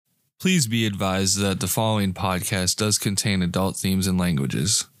Please be advised that the following podcast does contain adult themes and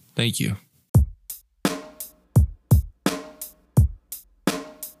languages. Thank you.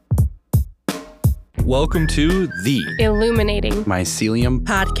 Welcome to the Illuminating Mycelium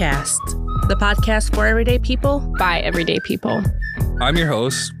Podcast, the podcast for everyday people by everyday people. I'm your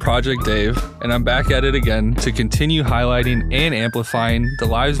host, Project Dave, and I'm back at it again to continue highlighting and amplifying the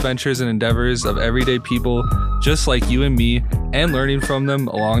lives, ventures, and endeavors of everyday people just like you and me, and learning from them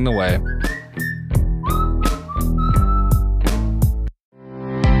along the way.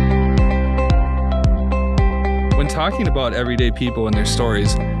 When talking about everyday people and their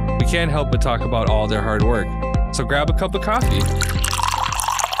stories, we can't help but talk about all their hard work. So grab a cup of coffee.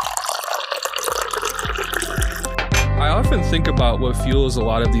 I often think about what fuels a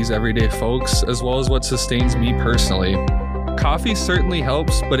lot of these everyday folks, as well as what sustains me personally. Coffee certainly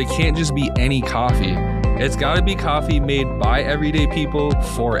helps, but it can't just be any coffee. It's gotta be coffee made by everyday people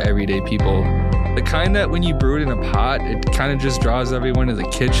for everyday people. The kind that when you brew it in a pot, it kind of just draws everyone to the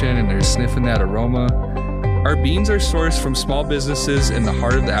kitchen and they're sniffing that aroma. Our beans are sourced from small businesses in the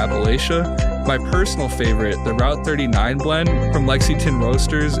heart of the Appalachia. My personal favorite, the Route 39 blend from Lexington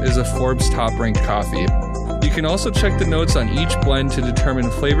Roasters, is a Forbes top-ranked coffee. You can also check the notes on each blend to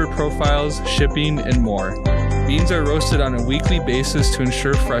determine flavor profiles, shipping, and more. Beans are roasted on a weekly basis to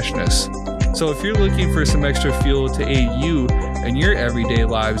ensure freshness. So if you're looking for some extra fuel to aid you in your everyday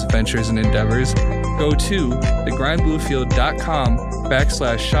lives, ventures, and endeavors, go to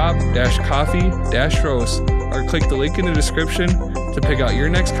thegrindbluefield.com/shop-coffee-roast or click the link in the description to pick out your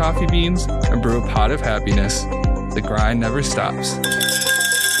next coffee beans and brew a pot of happiness. The grind never stops.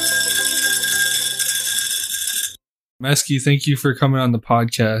 Mesky, thank you for coming on the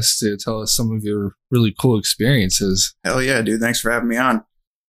podcast to tell us some of your really cool experiences. Hell yeah, dude. Thanks for having me on.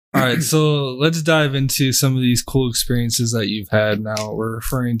 All right, so let's dive into some of these cool experiences that you've had now. We're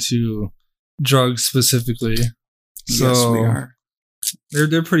referring to drugs specifically. So yes, we are.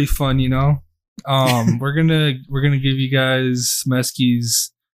 They're pretty fun, you know. We're gonna give you guys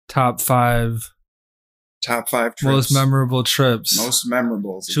Mesky's top five trips. Most memorable trips. Most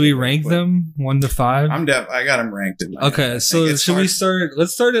memorable. Should we rank them 1 to 5? I got them ranked in my Okay, head. so should we start?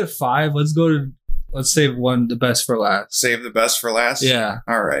 Let's start at 5. Let's save one, the best for last. Save the best for last? Yeah.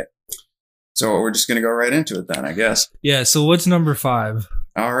 All right. So we're just going to go right into it then, I guess. Yeah, so what's number 5?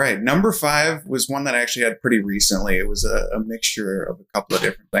 All right. Number 5 was one that I actually had pretty recently. It was a mixture of a couple of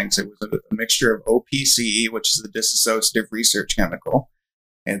different things. It was a mixture of OPCE, which is the dissociative research chemical.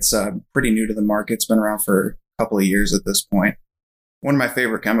 It's pretty new to the market. It's been around for a couple of years at this point. One of my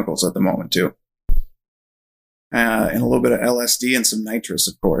favorite chemicals at the moment, too. And a little bit of LSD and some nitrous,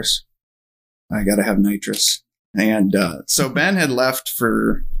 of course. I got to have nitrous. And so Ben had left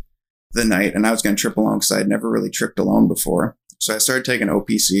for the night, and I was going to trip alone because I had never really tripped alone before. So I started taking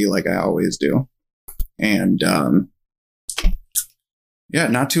OPC like I always do. And yeah,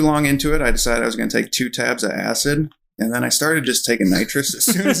 not too long into it, I decided I was going to take 2 tabs of acid. And then I started just taking nitrous as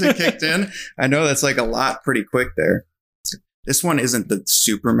soon as it kicked in. I know that's like a lot pretty quick there. This one isn't the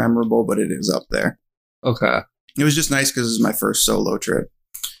super memorable, but it is up there. Okay. It was just nice because it was my first solo trip.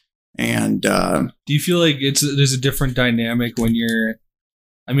 And do you feel like there's a different dynamic when you're,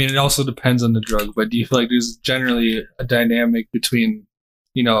 I mean, it also depends on the drug, but do you feel like there's generally a dynamic between,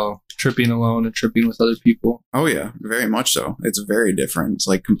 you know, tripping alone and tripping with other people? Oh yeah, very much so. It's very different. It's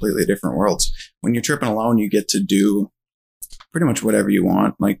like completely different worlds. When you're tripping alone, you get to do pretty much whatever you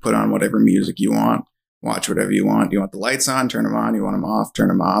want, like put on whatever music you want, watch whatever you want. You want the lights on, turn them on. You want them off, turn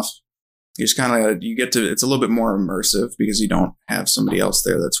them off. You just kind of, it's a little bit more immersive because you don't have somebody else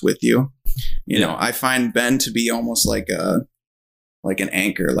there that's with you. You know, I find Ben to be almost like an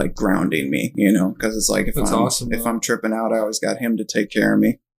anchor, like grounding me, you know, because it's like if I'm tripping out, I always got him to take care of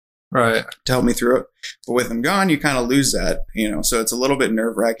me. Right. To help me through it. But with him gone, you kind of lose that, you know, so it's a little bit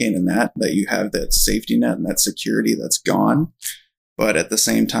nerve wracking in that you have that safety net and that security that's gone. But at the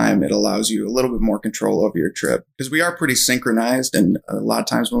same time, it allows you a little bit more control over your trip because we are pretty synchronized. And a lot of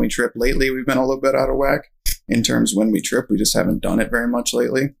times when we trip lately, we've been a little bit out of whack in terms of when we trip. We just haven't done it very much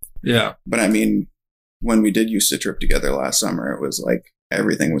lately. Yeah. But I mean, when we did used to trip together last summer, it was like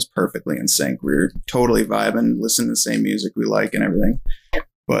everything was perfectly in sync. We were totally vibing, listening to the same music we like and everything.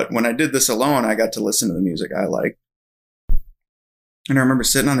 But when I did this alone, I got to listen to the music I like. And I remember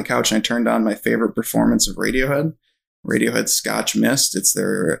sitting on the couch and I turned on my favorite performance of Radiohead's Scotch Mist. It's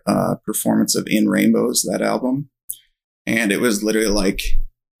their performance of In Rainbows, that album. And it was literally like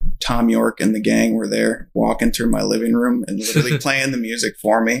Tom York and the gang were there walking through my living room and literally playing the music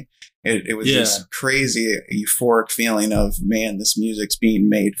for me. It was this crazy euphoric feeling of, man, this music's being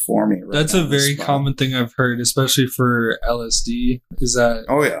made for me. Right. That's a very common thing I've heard, especially for LSD, is that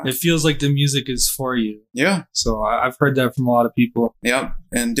it feels like the music is for you. Yeah. So I've heard that from a lot of people. Yep.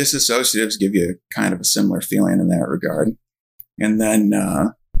 And disassociatives give you kind of a similar feeling in that regard. And then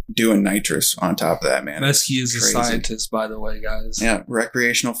doing nitrous on top of that, man. Mesky is a scientist, by the way, guys. Yeah,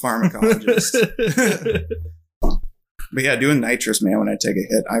 recreational pharmacologist. But yeah, doing nitrous, man, when I take a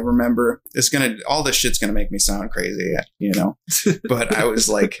hit, I remember all this shit's going to make me sound crazy, you know, but I was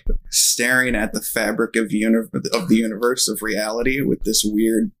like staring at the fabric of the universe of reality with this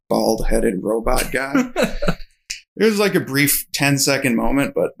weird bald headed robot guy. It was like a brief 10-second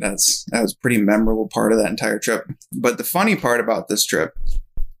moment, but that was a pretty memorable part of that entire trip. But the funny part about this trip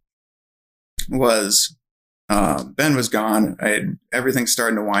was Ben was gone. Everything's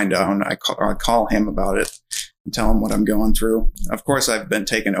starting to wind down. I call him about it and tell him what I'm going through. Of course, I've been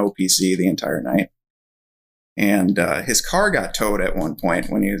taking OPC the entire night. And his car got towed at one point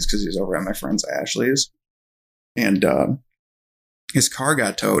because he was over at my friend's Ashley's. And his car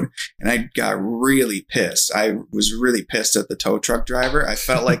got towed, and I got really pissed. I was really pissed at the tow truck driver. I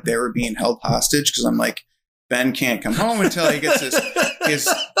felt like they were being held hostage because I'm like, Ben can't come home until he gets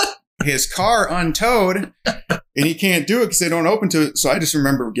his car untowed, and he can't do it because they don't open to it. So I just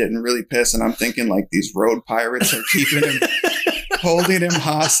remember getting really pissed, and I'm thinking like these road pirates are keeping him, holding him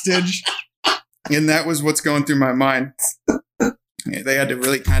hostage. And that was what's going through my mind. They had to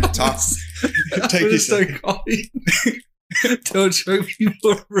really kind of talk. Take you start calling tow truck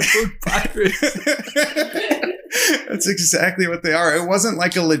people road pirates. That's exactly what they are. It wasn't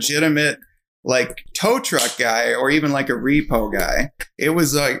like a legitimate like tow truck guy or even like a repo guy. It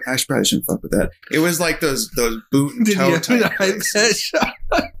was like, I probably shouldn't fuck with that. It was like those boot and tow type places.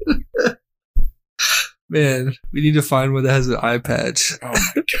 Man, we need to find one that has an eye patch. Oh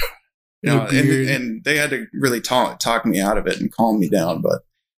my god. And they had to really talk me out of it and calm me down, but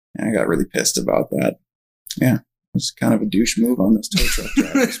I got really pissed about that. Yeah, it was kind of a douche move on this tow truck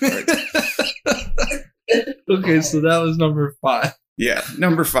driver's part. Okay, so that was number 5. Yeah,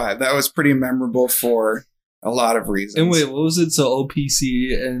 number 5. That was pretty memorable for a lot of reasons. And wait, what was it? So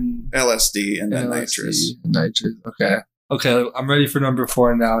OPC and LSD and then nitrous. Nitrous. Okay, I'm ready for number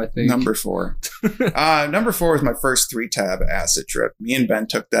 4 now, I think. Number 4. Number 4 was my first 3-tab acid trip. Me and Ben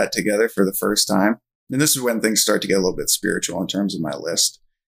took that together for the first time. And this is when things start to get a little bit spiritual in terms of my list.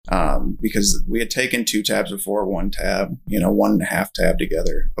 Because we had taken 2 tabs before, 1 tab, 1.5 tab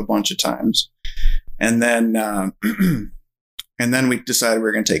together a bunch of times. And then, and then we decided we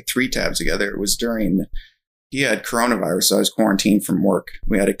were going to take 3 tabs together. It was he had coronavirus, so I was quarantined from work.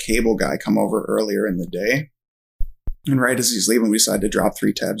 We had a cable guy come over earlier in the day. And right as he's leaving, we decided to drop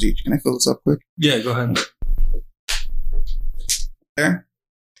 3 tabs each. Can I fill this up quick? Yeah, go ahead. There.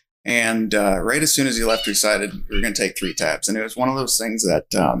 And right as soon as he left, we decided we were going to take 3 tabs. And it was one of those things that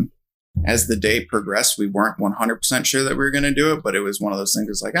as the day progressed, we weren't 100% sure that we were going to do it. But it was one of those things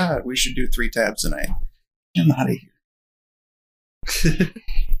that's like, we should do 3 tabs tonight. I'm out of here.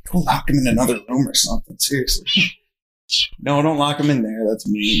 Go lock him in another room or something. Seriously. No, don't lock him in there. That's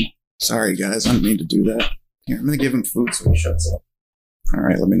mean. Sorry, guys. I didn't mean to do that. Here, I'm going to give him food so he shuts up. All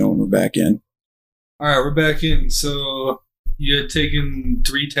right, let me know when we're back in. All right, we're back in. So you had taken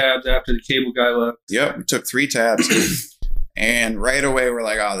 3 tabs after the cable guy left. Yep, we took 3 tabs. And right away, we're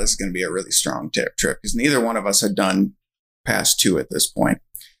like, this is going to be a really strong trip because neither one of us had done past 2 at this point.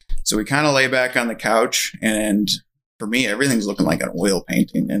 So we kind of lay back on the couch. And for me, everything's looking like an oil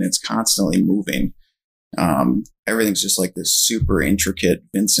painting and it's constantly moving. Everything's just like this super intricate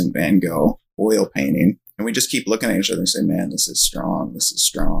Vincent van Gogh oil painting. And we just keep looking at each other and say, man, this is strong. This is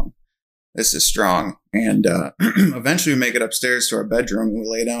strong. This is strong. And eventually we make it upstairs to our bedroom and we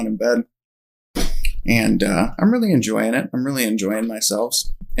lay down in bed. And I'm really enjoying it. I'm really enjoying myself.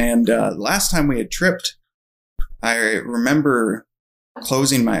 And last time we had tripped, I remember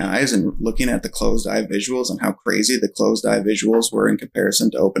closing my eyes and looking at the closed eye visuals and how crazy the closed eye visuals were in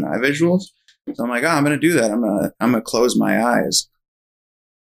comparison to open eye visuals. So I'm like, I'm going to do that. I'm going to close my eyes.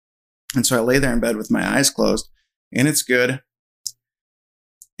 And so I lay there in bed with my eyes closed, and it's good.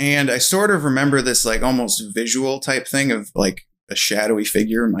 And I sort of remember this like almost visual type thing of like a shadowy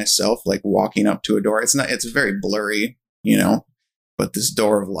figure myself, like walking up to a door. It's very blurry, but this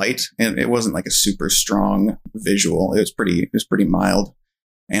door of light, and it wasn't like a super strong visual. It was pretty mild.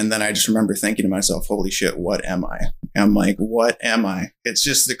 And then I just remember thinking to myself, holy shit, what am I? I'm like, what am I? It's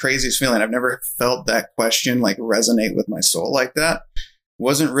just the craziest feeling. I've never felt that question like resonate with my soul like that.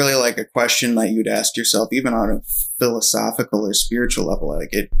 Wasn't really like a question that you'd ask yourself, even on a philosophical or spiritual level.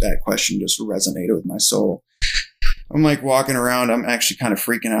 That question just resonated with my soul. I'm like walking around. I'm actually kind of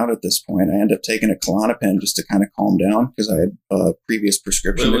freaking out at this point. I end up taking a Klonopin just to kind of calm down because I had a previous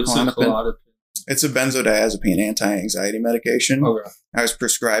prescription to Klonopin. It's a benzodiazepine anti-anxiety medication. Okay. I was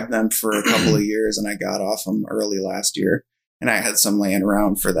prescribed them for a couple of years and I got off them early last year. And I had some laying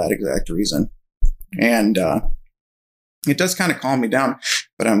around for that exact reason. And it does kind of calm me down.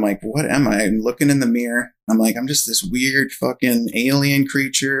 But I'm like, what am I? I'm looking in the mirror. I'm like, I'm just this weird fucking alien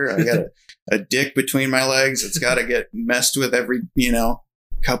creature. I got a dick between my legs. It's got to get messed with every,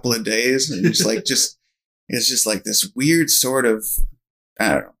 couple of days. And it's just like this weird sort of,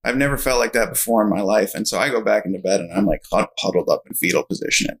 I don't know. I've never felt like that before in my life. And so I go back into bed and I'm like huddled up in fetal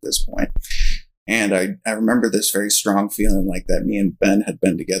position at this point. And I remember this very strong feeling like that me and Ben had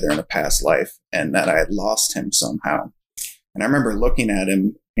been together in a past life and that I had lost him somehow. And I remember looking at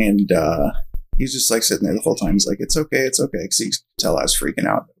him and he's just like sitting there the whole time. He's like, it's okay. Because he could tell I was freaking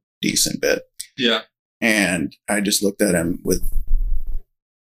out a decent bit. Yeah. And I just looked at him with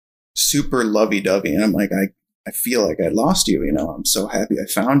super lovey-dovey. And I'm like, I feel like I lost you. I'm so happy I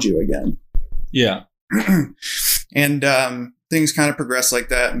found you again. Yeah. And things kind of progress like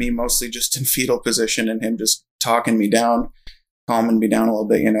that. Me mostly just in fetal position and him just talking me down, calming me down a little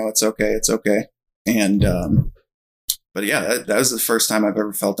bit. It's okay. And but yeah, that was the first time I've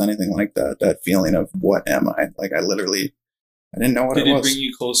ever felt anything like that. That feeling of what am I? Like I didn't know what it was. Did it bring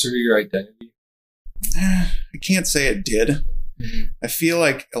you closer to your identity? I can't say it did. Mm-hmm. I feel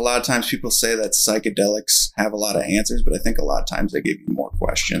like a lot of times people say that psychedelics have a lot of answers, but I think a lot of times they give you more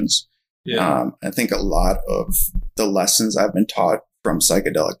questions. Yeah. I think a lot of the lessons I've been taught from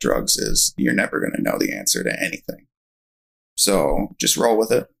psychedelic drugs is you're never going to know the answer to anything. So just roll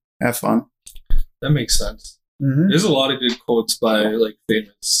with it. Have fun. That makes sense. Mm-hmm. There's a lot of good quotes by like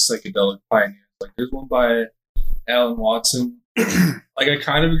famous psychedelic pioneers. Like there's one by Alan Watson. Like I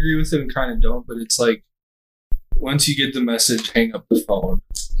kind of agree with it and kind of don't, but it's like once you get the message, hang up the phone.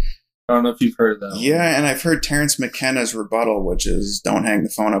 I don't know if you've heard that. Yeah, and I've heard Terence McKenna's rebuttal, which is don't hang the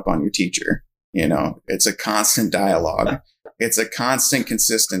phone up on your teacher. It's a constant dialogue. It's a constant,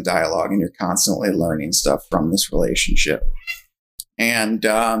 consistent dialogue, and you're constantly learning stuff from this relationship. And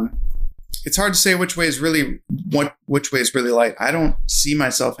it's hard to say which way is really light. I don't see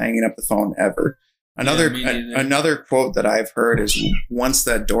myself hanging up the phone ever. Another quote that I've heard is once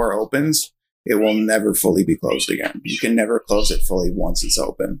that door opens, it will never fully be closed again. You can never close it fully once it's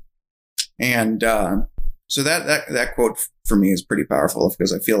open. And so that quote for me is pretty powerful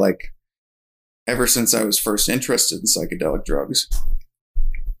because I feel like ever since I was first interested in psychedelic drugs,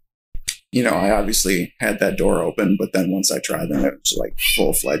 I obviously had that door open, but then once I tried them, it was like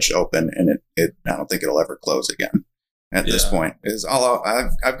full-fledged open, and it I don't think it'll ever close again at this point.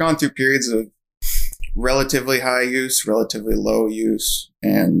 I've gone through periods of relatively high use, relatively low use,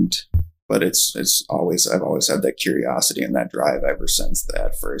 but I've always had that curiosity and that drive ever since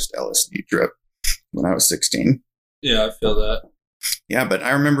that first LSD trip when I was 16. Yeah, I feel that. Yeah, but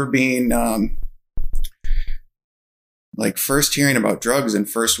I remember being like first hearing about drugs and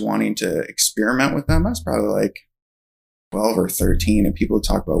first wanting to experiment with them. I was probably like 12 or 13, and people would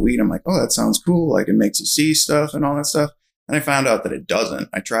talk about weed. I'm like, oh, that sounds cool. Like it makes you see stuff and all that stuff. And I found out that it doesn't.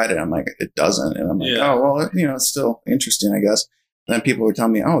 I tried it. I'm like, it doesn't. And I'm like, oh, well, it's still interesting, I guess. Then people would tell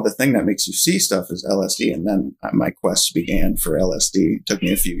me, oh, the thing that makes you see stuff is LSD. And then my quest began for LSD. It took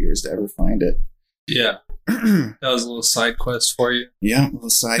me a few years to ever find it. Yeah. That was a little side quest for you. Yeah, a little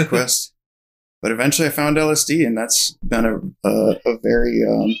side quest. But eventually I found LSD, and that's been a very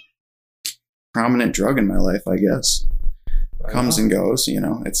prominent drug in my life, I guess. Right. Comes and goes,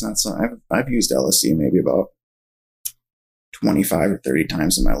 It's not so. I've used LSD maybe about 25 or 30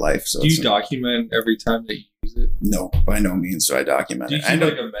 times in my life. So do you document every time that you use it? No, by no means do I document it. Do you keep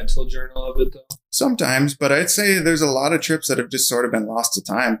like a mental journal of it though? Sometimes, but I'd say there's a lot of trips that have just sort of been lost to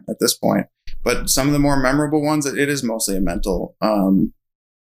time at this point. But some of the more memorable ones, it is mostly a mental.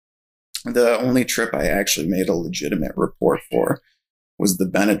 The only trip I actually made a legitimate report for was the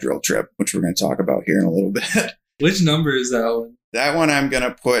Benadryl trip, which we're going to talk about here in a little bit. Which number is that one? That one I'm going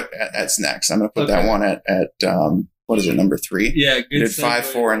to put that's next. I'm going to put that one at what is it, number 3? Yeah, good. I did 5,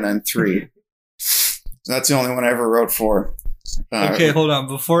 4, and then 3. So that's the only one I ever wrote for. Okay, hold on.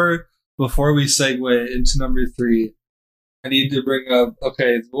 Before we segue into number 3, I need to bring up, what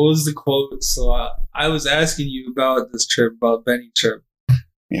was the quote? So I was asking you about this trip, about Benny trip.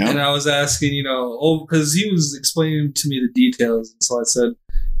 Yeah. And I was asking, because he was explaining to me the details. And so I said,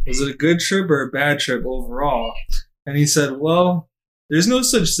 was it a good trip or a bad trip overall? And he said, well, there's no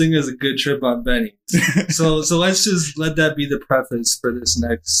such thing as a good trip on Benny. So let's just let that be the preface for this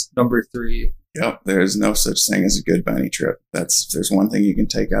next number 3. Yep. There's no such thing as a good Benny trip. There's one thing you can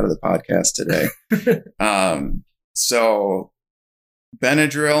take out of the podcast today. So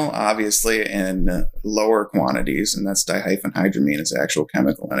Benadryl, obviously in lower quantities, and that's dihydroamine is the actual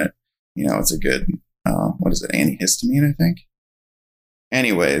chemical in it. You know, it's a good, what is it, antihistamine, I think.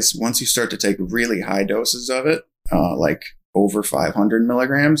 Anyways, once you start to take really high doses of it, like over 500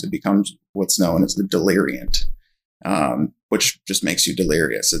 milligrams, it becomes what's known as the deliriant, which just makes you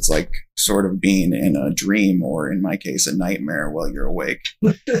delirious. It's like sort of being in a dream, or in my case, a nightmare while you're awake.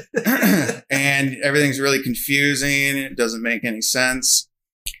 And everything's really confusing. It doesn't make any sense.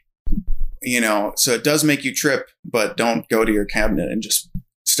 You know, so it does make you trip, but don't go to your cabinet and just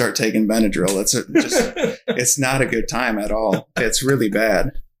start taking Benadryl. It's not a good time at all. It's really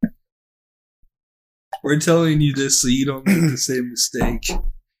bad. We're telling you this so you don't make the same mistake.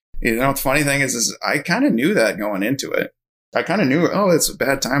 You know, the funny thing is I kind of knew that going into it. I kind of knew, oh, it's a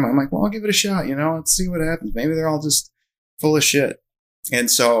bad time. I'm like, well, I'll give it a shot. You know, let's see what happens. Maybe they're all just full of shit. And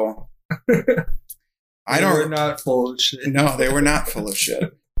so They were not full of shit. No, they were not full of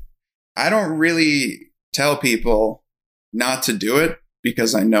shit. I don't really tell people not to do it,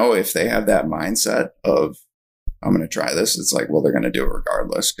 because I know if they have that mindset of, I'm going to try this, it's like, well, they're going to do it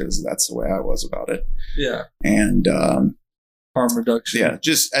regardless, because that's the way I was about it. Yeah. And harm reduction. Yeah,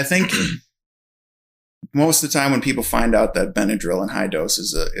 just I think most of the time when people find out that Benadryl in high dose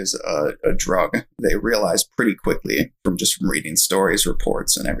is a drug, they realize pretty quickly from reading stories,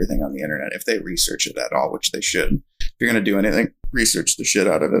 reports, and everything on the internet, if they research it at all, which they should. If you're going to do anything, research the shit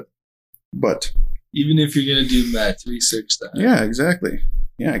out of it. But even if you're going to do meth, research that. Yeah, exactly.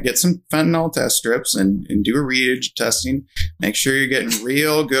 Yeah, get some fentanyl test strips and do a reagent testing. Make sure you're getting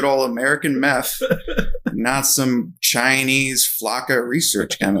real good old American meth, not some Chinese Flocka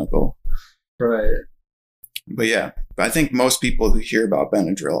research chemical. Right. But yeah, I think most people who hear about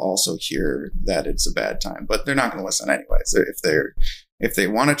Benadryl also hear that it's a bad time, but they're not going to listen anyways. If they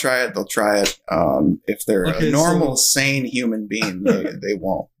want to try it, they'll try it. If they're a normal, sane human being, they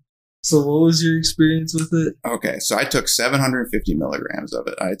won't. So what was your experience with it? Okay, so I took 750 milligrams of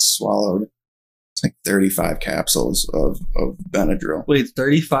it. I had swallowed, it's like 35 capsules of Benadryl. Wait,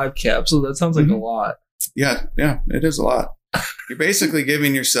 35 capsules? That sounds like a lot. Yeah, it is a lot. You're basically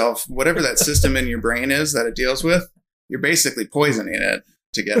giving yourself whatever that system in your brain is that it deals with, you're basically poisoning it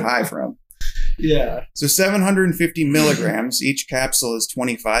to get high from. Yeah. So 750 milligrams, each capsule is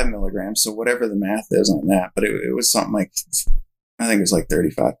 25 milligrams, so whatever the math is on that, but it was something like, I think it was like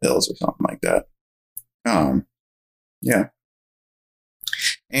 35 pills or something like that. Yeah.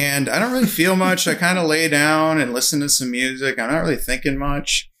 And I don't really feel much. I kind of lay down and listen to some music. I'm not really thinking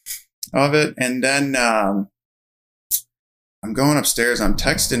much of it. And then I'm going upstairs. I'm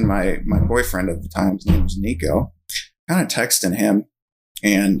texting my boyfriend at the time. His name was Nico. Kind of texting him.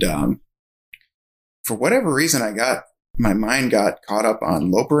 And for whatever reason, my mind got caught up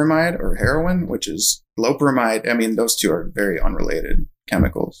on loperamide or heroin, which is loperamide. I mean, those two are very unrelated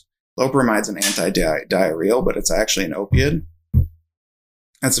chemicals. Loperamide's an anti-diarrheal, but it's actually an opiate.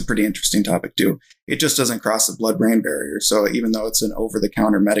 That's a pretty interesting topic too. It just doesn't cross the blood-brain barrier. So even though it's an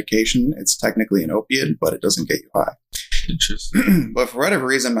over-the-counter medication, it's technically an opiate, but it doesn't get you high. Interesting. But for whatever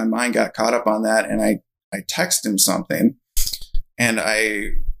reason, my mind got caught up on that, and I texted him something, and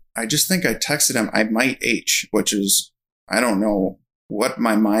I just think I texted him, I might H, which is, I don't know what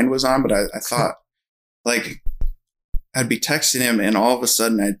my mind was on, but I thought, like, I'd be texting him and all of a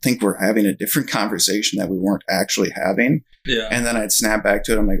sudden I'd think we're having a different conversation that we weren't actually having. Yeah. And then I'd snap back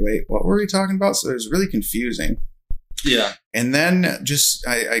to it. I'm like, wait, what were we talking about? So it was really confusing. Yeah. And then just,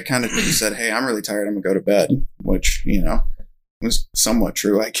 I kind of said, hey, I'm really tired. I'm going to go to bed, which, you know, was somewhat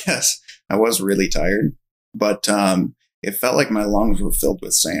true, I guess. I was really tired, but it felt like my lungs were filled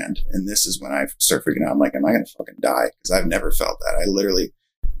with sand. And this is when I start freaking out. I'm like, am I going to fucking die? Because I've never felt that. I literally,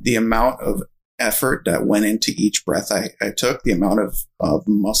 the amount of effort that went into each breath I took, the amount of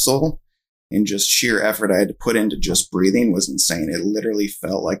muscle and just sheer effort I had to put into just breathing was insane. It literally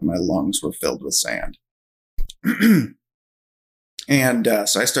felt like my lungs were filled with sand. And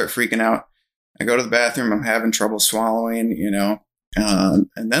so I start freaking out. I go to the bathroom. I'm having trouble swallowing, you know, and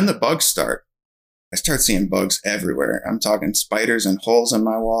then the bugs start. I start seeing bugs everywhere. I'm talking spiders and holes in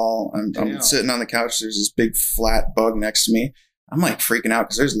my wall. I'm sitting on the couch. There's this big flat bug next to me. I'm like freaking out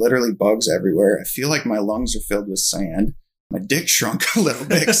because there's literally bugs everywhere. I feel like my lungs are filled with sand. My dick shrunk a little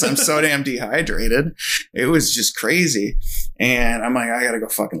bit because I'm so damn dehydrated. It was just crazy. And I'm like, I got to go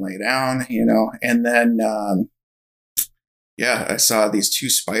fucking lay down, you know. And then, I saw these two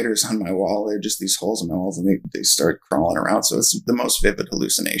spiders on my wall. They're just these holes in my walls, and they start crawling around. So it's the most vivid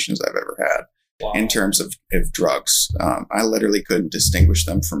hallucinations I've ever had. Wow. In terms of drugs. I literally couldn't distinguish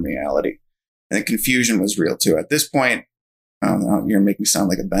them from reality. And the confusion was real too. At this point, I don't know, you're gonna make me sound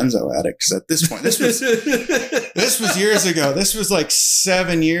like a benzo addict, because at this point, this was years ago. This was like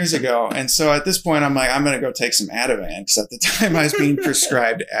 7 years ago. And so at this point, I'm like, I'm going to go take some Ativan, because at the time I was being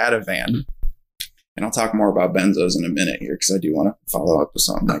prescribed Ativan. And I'll talk more about benzos in a minute here, because I do want to follow up with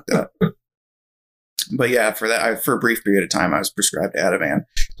something like that. But yeah, for a brief period of time, I was prescribed Ativan.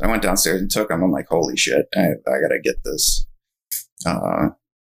 So I went downstairs and took them. I'm like, holy shit, I got to get this.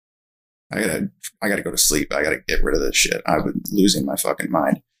 I gotta go to sleep. I gotta get rid of this shit. I've been losing my fucking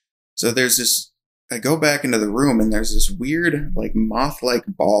mind. So there's this, I go back into the room and there's this weird, like moth-like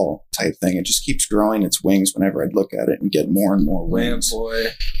ball type thing. It just keeps growing its wings whenever I'd look at it and get more and more wings. Lamp boy.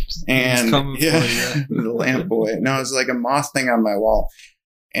 And yeah, the lamp boy. No, it's like a moth thing on my wall.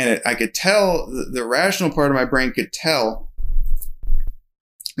 And I could tell, the rational part of my brain could tell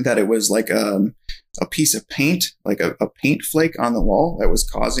that it was like a piece of paint, like a paint flake on the wall that was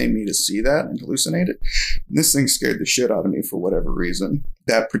causing me to see that and hallucinate it. And this thing scared the shit out of me for whatever reason.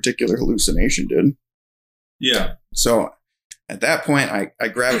 That particular hallucination did. Yeah. So at that point, I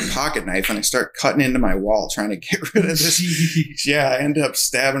grab a pocket knife and I start cutting into my wall trying to get rid of this. Yeah, I end up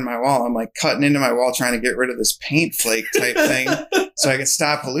stabbing my wall. I'm like cutting into my wall trying to get rid of this paint flake type thing so I could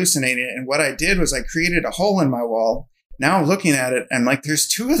stop hallucinating it. And what I did was I created a hole in my wall. Now I'm looking at it and like, there's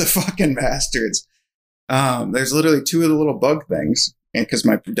two of the fucking bastards. There's literally two of the little bug things. And because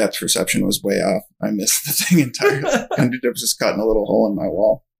my depth perception was way off, I missed the thing entirely. I ended up just cutting a little hole in my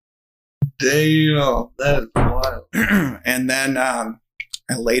wall. Damn, that is wild. And then I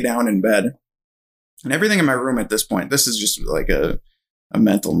lay down in bed. And everything in my room at this point, this is just like a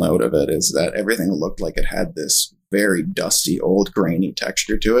mental note of it, is that everything looked like it had this very dusty, old, grainy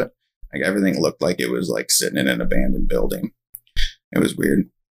texture to it. Like everything looked like it was like sitting in an abandoned building. It was weird.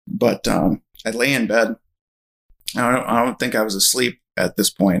 But I lay in bed. I don't think I was asleep at this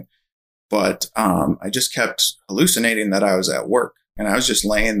point, but I just kept hallucinating that I was at work. And I was just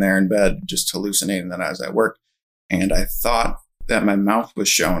laying there in bed, just hallucinating that I was at work. And I thought that my mouth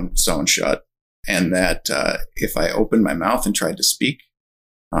was sewn shut, and that if I opened my mouth and tried to speak,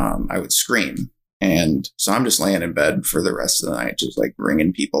 I would scream. And so I'm just laying in bed for the rest of the night, just like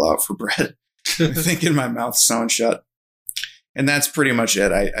bringing people out for bread, thinking my mouth's sewn shut. And that's pretty much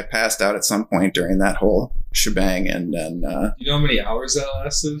it. I passed out at some point during that whole shebang. And then... you know how many hours that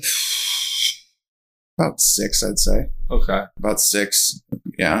lasted? About 6, I'd say. Okay. About 6.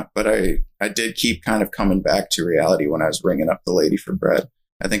 Yeah. But I did keep kind of coming back to reality when I was ringing up the lady for bread.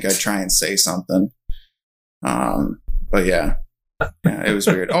 I think I'd try and say something. But yeah. Yeah, it was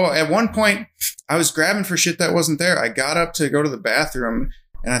weird. Oh, at one point, I was grabbing for shit that wasn't there. I got up to go to the bathroom,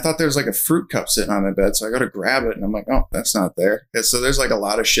 and I thought there was like a fruit cup sitting on my bed. So I go to grab it, and I'm like, oh, that's not there. And so there's like a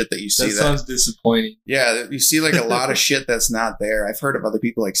lot of shit that you see. That sounds disappointing. Yeah, you see like a lot of shit that's not there. I've heard of other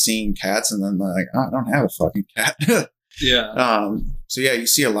people like seeing cats, and then they're like, oh, I don't have a fucking cat. Yeah. So yeah, you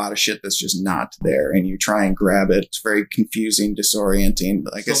see a lot of shit that's just not there, and you try and grab it. It's very confusing, disorienting.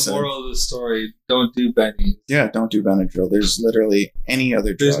 Like I said, moral of the story: don't do Benny. Yeah, don't do Benadryl. There's literally any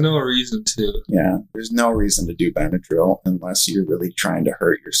other drug. There's no reason to. Yeah, there's no reason to do Benadryl unless you're really trying to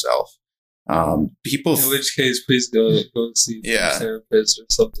hurt yourself. People. In which case, please go see a therapist or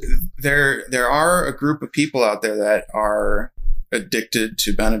something. There are a group of people out there that are addicted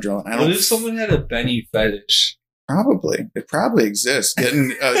to Benadryl. And what if someone had a Benny fetish? Probably. It probably exists. Getting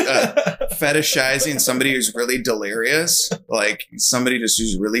fetishizing somebody who's really delirious, like somebody just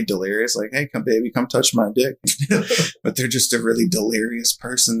who's really delirious, like, hey, come baby, come touch my dick. But they're just a really delirious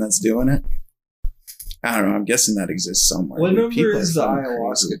person that's doing it. I don't know. I'm guessing that exists somewhere. What number is the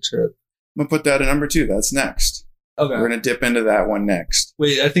ayahuasca trip? I'm going to put that at number 2. That's next. Okay. We're going to dip into that one next.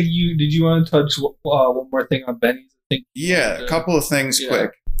 Wait, I think did you want to touch one more thing on Benny's? I think. Yeah, a couple of things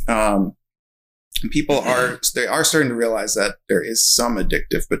quick. People are starting to realize that there is some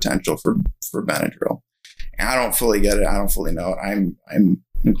addictive potential for Benadryl. And I don't fully get it. I don't fully know it. I'm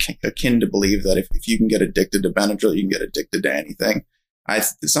akin to believe that if you can get addicted to Benadryl, you can get addicted to anything.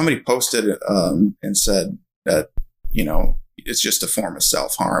 Somebody posted and said that, you know, it's just a form of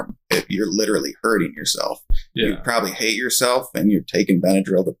self-harm. You're literally hurting yourself. Yeah. You probably hate yourself and you're taking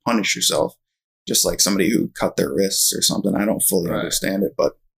Benadryl to punish yourself, just like somebody who cut their wrists or something. I don't fully understand it,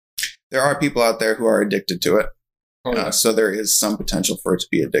 but there are people out there who are addicted to it. So there is some potential for it to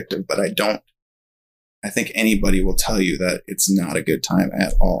be addictive, but I think anybody will tell you that it's not a good time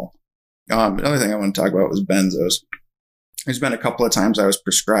at all. Another thing I want to talk about was benzos. There's been a couple of times I was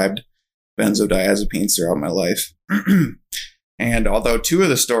prescribed benzodiazepines throughout my life. And although 2 of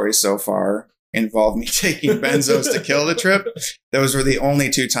the stories so far involve me taking benzos to kill the trip, those were the only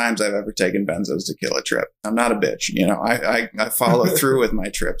 2 times I've ever taken benzos to kill a trip. I'm not a bitch, you know. I follow through with my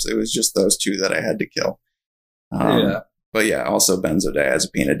trips. It was just those 2 that I had to kill. But yeah, also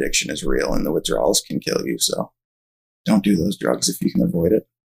benzodiazepine addiction is real and the withdrawals can kill you. So don't do those drugs if you can avoid it.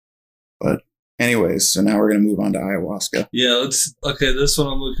 But anyways, so now we're going to move on to ayahuasca. Yeah, okay, this one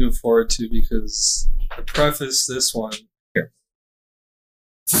I'm looking forward to because to preface this one here.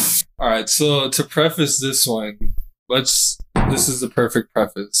 All right, so to preface this one, this is the perfect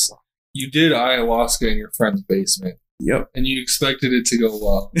preface. You did ayahuasca in your friend's basement. Yep. And you expected it to go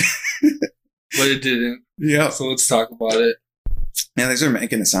well. But it didn't. Yeah. So let's talk about it. Man, these are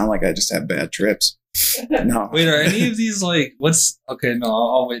making it sound like I just had bad trips. No. Wait, are any of these like okay, no,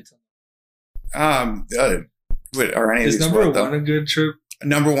 I'll wait till wait, are any of is these number what, though? one a good trip?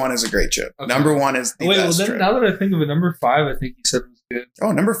 Number one is a great trip. Okay. Number one is the best then trip. now that I think of it, number 5 I think you said was good.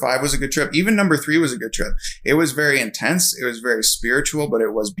 Oh, number 5 was a good trip. Even number 3 was a good trip. It was very intense. It was very spiritual, but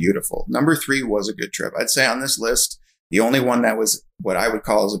it was beautiful. Number 3 was a good trip. I'd say on this list, the only one that was what I would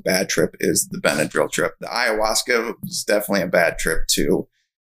call as a bad trip is the Benadryl trip. The ayahuasca was definitely a bad trip too,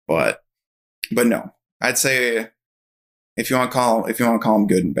 but no, I'd say if you want to call them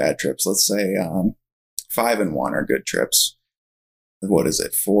good and bad trips, let's say 5 and 1 are good trips. What is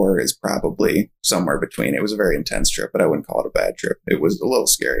it? 4 is probably somewhere between. It was a very intense trip, but I wouldn't call it a bad trip. It was a little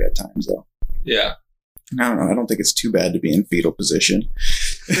scary at times, though. Yeah. I don't know. I don't think it's too bad to be in fetal position.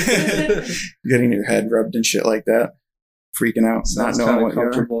 Getting your head rubbed and shit like that. Freaking out. Sounds not knowing kinda what you're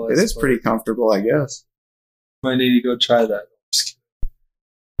comfortable, doing. It is pretty comfortable, I guess. Might need to go try that. Just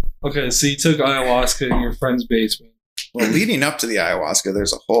kidding. Okay, so you took ayahuasca in your friend's basement. Well, leading up to the ayahuasca,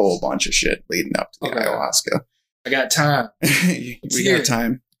 there's a whole bunch of shit leading up to the Okay. ayahuasca. I got time. We got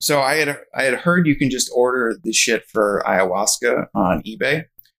time. So I had heard you can just order the shit for ayahuasca on eBay,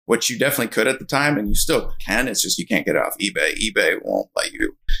 which you definitely could at the time, and you still can. It's just you can't get it off eBay. eBay won't let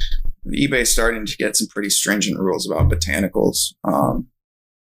you. eBay's starting to get some pretty stringent rules about botanicals.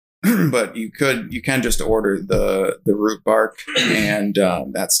 But you can just order the root bark and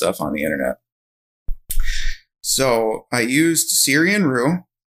that stuff on the internet. So I used Syrian rue,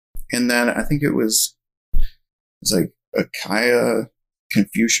 and then I think it was like Acacia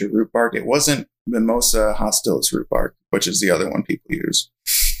confucia root bark. It wasn't Mimosa hostilis root bark, which is the other one people use.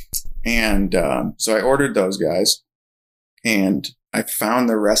 And so I ordered those guys, and I found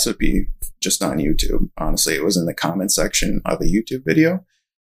the recipe just on YouTube. Honestly, it was in the comment section of a YouTube video.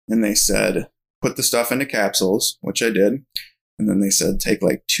 And they said, put the stuff into capsules, which I did. And then they said, take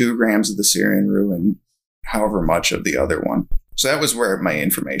like 2 grams of the Syrian rue and however much of the other one. So that was where my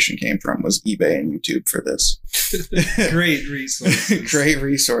information came from, was eBay and YouTube for this. Great resources. Great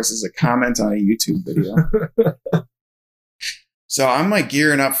resources. A comment on a YouTube video. So I'm like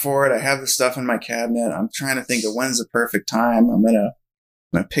gearing up for it. I have the stuff in my cabinet. I'm trying to think of when's the perfect time. I'm gonna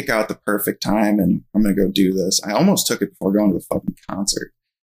pick out the perfect time, and I'm gonna go do this. I almost took it before going to the fucking concert.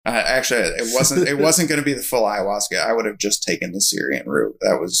 Actually, it wasn't going to be the full ayahuasca. I would have just taken the Syrian rue.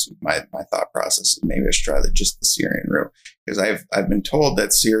 That was my thought process. Maybe I should try just the Syrian rue, because I've been told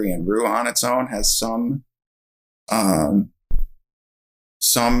that Syrian rue on its own has some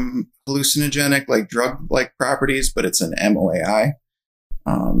hallucinogenic, like drug-like properties, but it's an MOAI,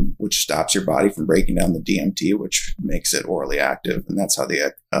 which stops your body from breaking down the DMT, which makes it orally active, and that's how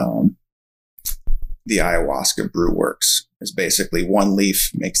the ayahuasca brew works. Is basically one leaf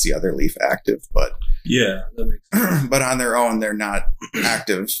makes the other leaf active, but yeah, that makes sense. But on their own, they're not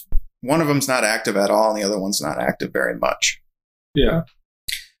active. One of them's not active at all, and the other one's not active very much. Yeah.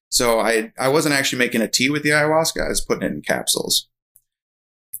 So I wasn't actually making a tea with the ayahuasca. I was putting it in capsules.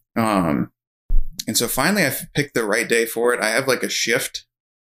 And so finally I picked the right day for it. I have like a shift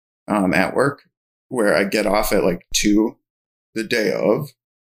at work where I get off at like 2 the day of.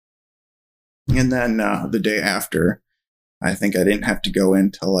 And then the day after, I think I didn't have to go in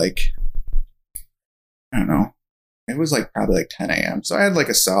till like, I don't know, it was like probably like 10 a.m. So I had like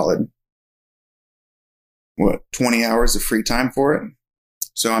a solid, 20 hours of free time for it.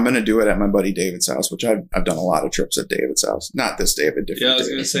 So I'm going to do it at my buddy David's house, which I've done a lot of trips at David's house. Not this David, different Yeah, I was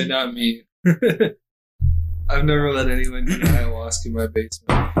going to say not me. I've never let anyone do ayahuasca in my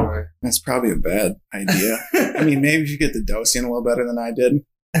basement before. That's probably a bad idea. I mean, maybe if you get the dosing a little better than I did.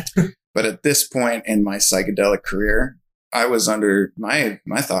 But at this point in my psychedelic career, I was under my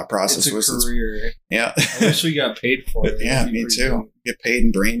thought process it's a was career. Yeah. I wish we got paid for it. Yeah, me too. Get paid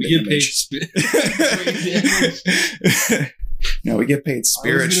in brain damage. We get paid. No, we get paid I was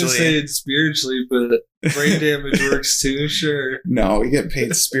spiritually. going to say it spiritually, but brain damage works too, sure. No, we get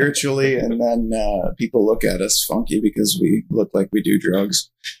paid spiritually, and then people look at us funky because we look like we do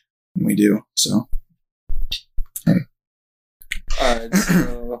drugs. And we do, so. Hey. All right,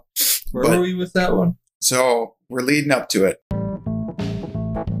 so where were we with that one? So we're leading up to it.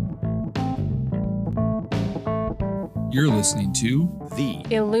 You're listening to The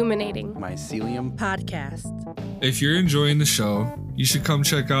Illuminating Mycelium. Podcast. If you're enjoying the show, you should come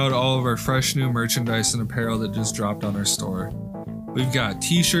check out all of our fresh new merchandise and apparel that just dropped on our store. We've got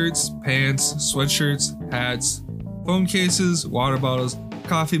t-shirts, pants, sweatshirts, hats, phone cases, water bottles,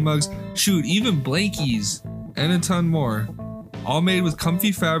 coffee mugs, shoot, even blankies, and a ton more. All made with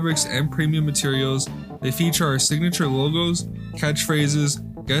comfy fabrics and premium materials. They feature our signature logos,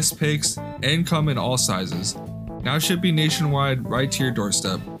 catchphrases, guest pics, and come in all sizes. Now shipping nationwide right to your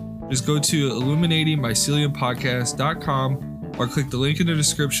doorstep. Just go to illuminatingmyceliumpodcast.com or click the link in the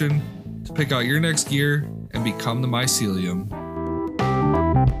description to pick out your next gear and become the mycelium.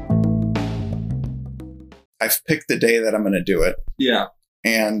 I've picked the day that I'm going to do it. Yeah.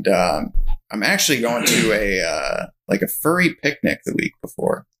 And I'm actually going to a furry picnic the week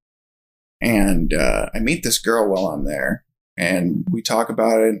before. And I meet this girl while I'm there. And we talk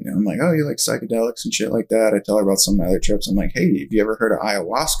about it. And I'm like, oh, you like psychedelics and shit like that? I tell her about some of my other trips. I'm like, hey, have you ever heard of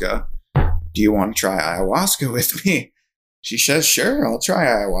ayahuasca? Do you want to try ayahuasca with me? She says, sure, I'll try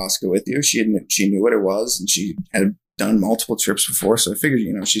ayahuasca with you. She knew what it was, and she had done multiple trips before. So I figured,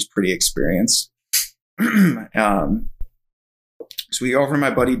 she's pretty experienced. So we go over to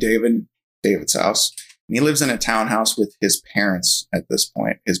my buddy David's house. And he lives in a townhouse with his parents at this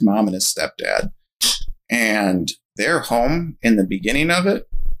point, his mom and his stepdad. And they're home in the beginning of it.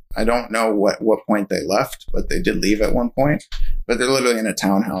 I don't know what point they left, but they did leave at one point. But they're literally in a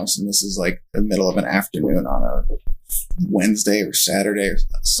townhouse, and this is like the middle of an afternoon on a Wednesday or Saturday or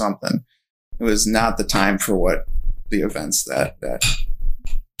something. It was not the time for what the events that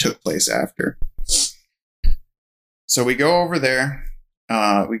took place after. So we go over there.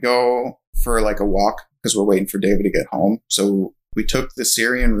 We go for like a walk because we're waiting for David to get home. So we took the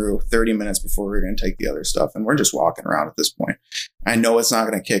Syrian Rue 30 minutes before we were going to take the other stuff, and we're just walking around at this point. I know it's not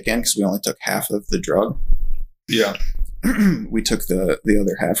going to kick in because we only took half of the drug. Yeah. We took the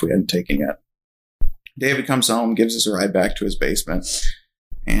other half we hadn't taken yet. David comes home, gives us a ride back to his basement,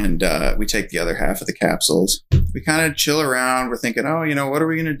 and we take the other half of the capsules. We kind of chill around. We're thinking, oh, what are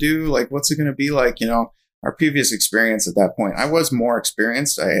we going to do? Like, what's it going to be like? Our previous experience at that point, I was more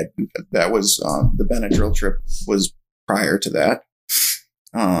experienced. The Benadryl trip was prior to that.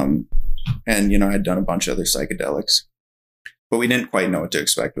 And, I'd done a bunch of other psychedelics, but we didn't quite know what to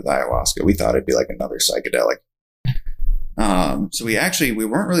expect with ayahuasca. We thought it'd be like another psychedelic. So we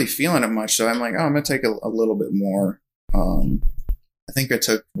weren't really feeling it much. So I'm like, oh, I'm going to take a little bit more. I think I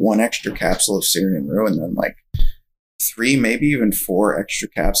took 1 extra capsule of Syrian Rue and then like 3, maybe even 4 extra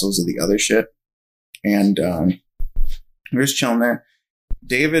capsules of the other shit. And we're just chilling there.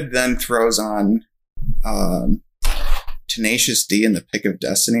 David then throws on Tenacious D and the Pick of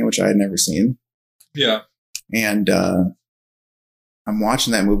Destiny, which I had never seen. Yeah. And I'm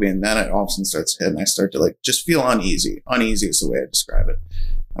watching that movie, and then it all of a sudden starts hitting. I start to like just feel uneasy. Uneasy is the way I describe it.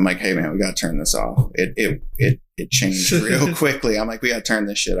 I'm like, hey man, we got to turn this off. It changed real quickly. I'm like, we got to turn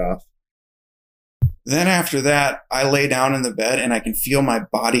this shit off. Then after that, I lay down in the bed and I can feel my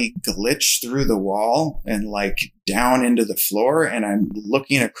body glitch through the wall and like down into the floor. And I'm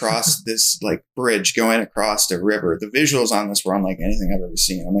looking across this like bridge going across a river. The visuals on this were unlike anything I've ever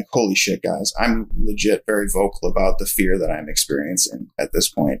seen. I'm like, holy shit, guys. I'm legit very vocal about the fear that I'm experiencing at this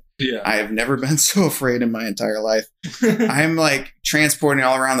point. Yeah. I have never been so afraid in my entire life. I'm like transporting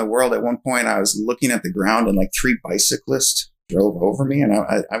all around the world. At one point, I was looking at the ground and like 3 bicyclists drove over me, and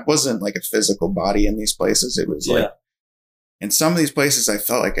I wasn't like a physical body in these places. It was like in some of these places I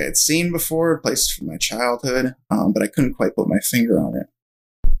felt like I had seen before, places from my childhood, but I couldn't quite put my finger on it.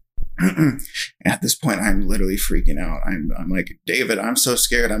 At this point, I'm literally freaking out. I'm like, David, I'm so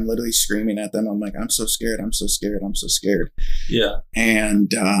scared. I'm literally screaming at them. I'm like, I'm so scared. I'm so scared. I'm so scared. Yeah.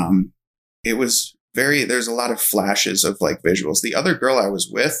 And it was there's a lot of flashes of like visuals. The other girl I was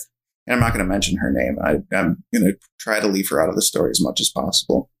with, and I'm not going to mention her name. I'm going to try to leave her out of the story as much as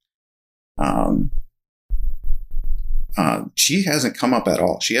possible. She hasn't come up at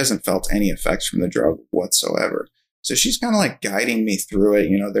all. She hasn't felt any effects from the drug whatsoever. So she's kind of like guiding me through it.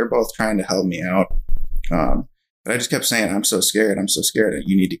 They're both trying to help me out. But I just kept saying, I'm so scared. I'm so scared.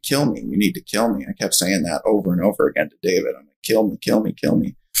 You need to kill me. You need to kill me. I kept saying that over and over again to David. I'm like, kill me, kill me, kill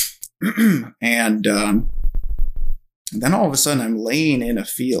me. And then all of a sudden I'm laying in a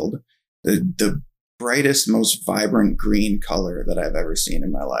field, the brightest, most vibrant green color that I've ever seen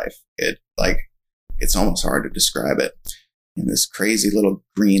in my life. It's almost hard to describe it. And this crazy little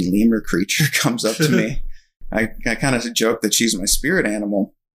green lemur creature comes up to me. I kind of joke that she's my spirit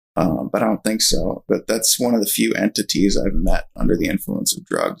animal, but I don't think so. But that's one of the few entities I've met under the influence of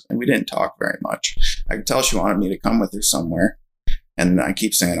drugs. And we didn't talk very much. I could tell she wanted me to come with her somewhere. And I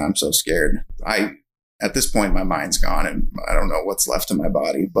keep saying, I'm so scared. I at this point, my mind's gone and I don't know what's left of my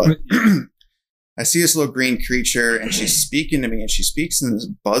body. But I see this little green creature and she's speaking to me, and she speaks in this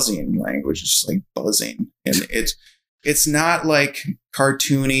buzzing language, just like buzzing. And it's not like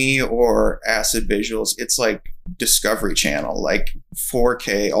cartoony or acid visuals. It's like Discovery Channel, like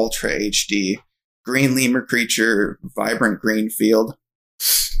 4K Ultra HD, green lemur creature, vibrant green field.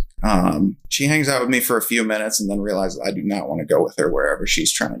 She hangs out with me for a few minutes and then realizes I do not want to go with her wherever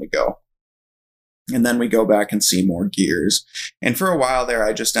she's trying to go. And then we go back and see more gears. And for a while there,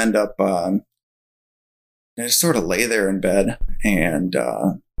 I just end up, I just sort of lay there in bed, and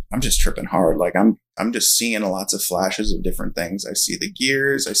I'm just tripping hard. Like I'm just seeing lots of flashes of different things. I see the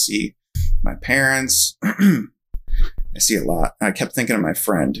gears. I see my parents. I see a lot. I kept thinking of my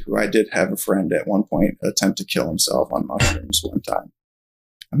friend, who I did have a friend at one point attempt to kill himself on mushrooms one time.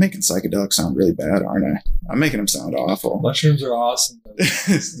 I'm making psychedelics sound really bad, aren't I? I'm making them sound awful. Mushrooms are awesome.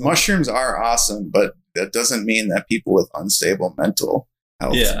 Mushrooms are awesome, but that doesn't mean that people with unstable mental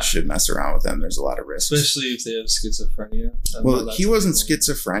health should mess around with them. There's a lot of risks. Especially if they have schizophrenia. Well, he wasn't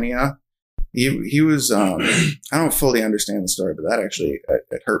schizophrenia. He was, I don't fully understand the story, but that actually,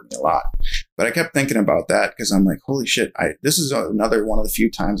 it hurt me a lot. But I kept thinking about that because I'm like, holy shit, this is another one of the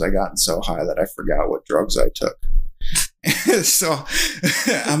few times I gotten so high that I forgot what drugs I took. So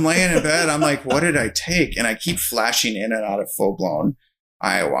I'm laying in bed. I'm like, what did I take? And I keep flashing in and out of full-blown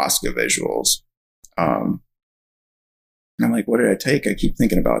ayahuasca visuals. And I'm like, what did I take? I keep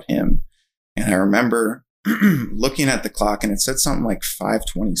thinking about him. And I remember looking at the clock, and it said something like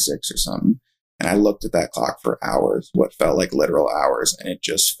 5:26 or something. And I looked at that clock for hours, what felt like literal hours. And it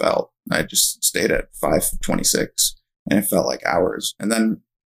just felt, I just stayed at 5:26 and it felt like hours. And then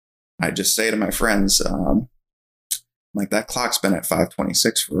I just say to my friends, like, that clock's been at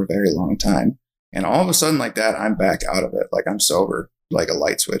 5:26 for a very long time. And all of a sudden, like that, I'm back out of it. Like, I'm sober, like a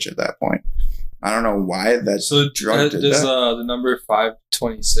light switch at that point. I don't know why that drug did does that. The number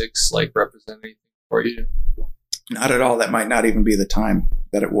 5:26 like represent anything for you? Not at all. That might not even be the time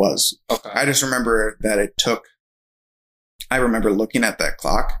that it was. Okay. I just remember that I remember looking at that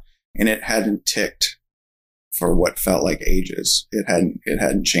clock, and it hadn't ticked for what felt like ages. It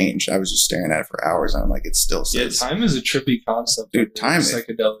hadn't changed. I was just staring at it for hours, and I'm like, it still says. Yeah, time is a trippy concept. Dude, time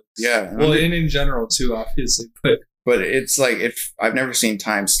psychedelics. Yeah. Well, and in general too, obviously, but it's like, I've never seen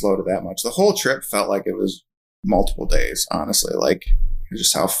time slow to that much. The whole trip felt like it was multiple days, honestly, like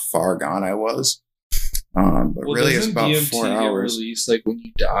just how far gone I was. But really, it's about DMT 4 hours. Get released like when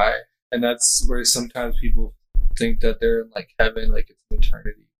you die, and that's where sometimes people think that they're in like heaven, like it's an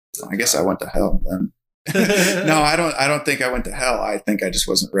eternity. I guess I went to hell then. No, I don't think I went to hell. I think I just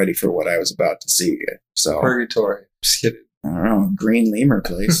wasn't ready for what I was about to see. So purgatory. Just kidding. I don't know, green lemur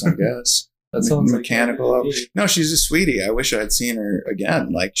place, I guess. That sounds mechanical. Like no, she's a sweetie. I wish I'd seen her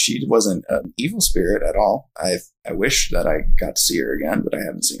again. Like, she wasn't an evil spirit at all. I wish that I got to see her again, but I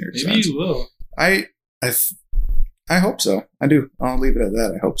haven't seen her. Maybe you will. I hope so. I do. I'll leave it at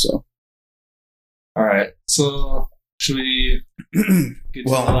that. I hope so. All right. So should we get to the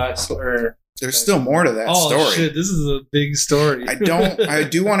last? Or there's still more to that story. Oh shit! This is a big story. I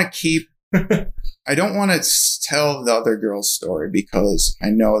do want to keep. I don't want to tell the other girl's story because I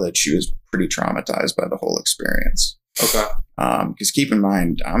know that she was pretty traumatized by the whole experience. Okay. Because keep in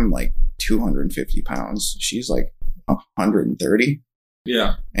mind, I'm like 250 pounds. She's like 130.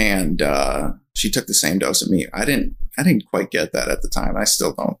 Yeah. And she took the same dose of me. I didn't quite get that at the time. I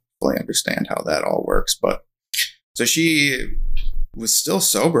still don't fully understand how that all works. But so she was still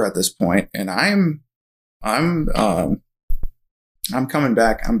sober at this point, and I'm coming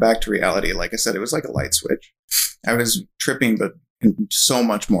back. I'm back to reality. Like I said, it was like a light switch. I was tripping, but so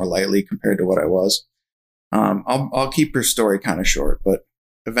much more lightly compared to what I was. I'll keep her story kind of short, but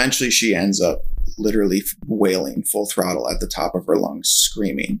eventually she ends up literally wailing full throttle at the top of her lungs,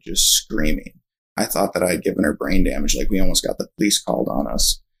 just screaming. I thought that I'd given her brain damage. Like, we almost got the police called on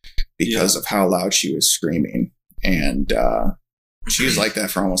us because of how loud she was screaming. And she was like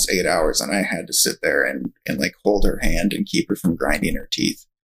that for almost 8 hours. And I had to sit there and like hold her hand and keep her from grinding her teeth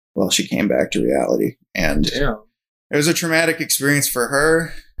while she came back to reality. And it was a traumatic experience for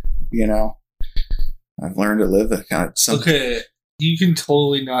her. You know, I've learned to live that kind of Okay. You can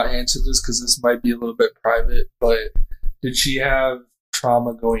totally not answer this because this might be a little bit private, but did she have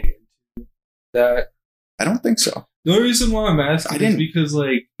trauma going into that? I don't think so. The only reason why I'm asking is because,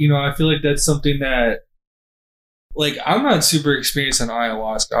 like, you know, I feel like that's something that, like, I'm not super experienced on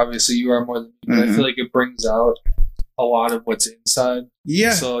ayahuasca. Obviously, you are more than me, but I feel like it brings out a lot of what's inside.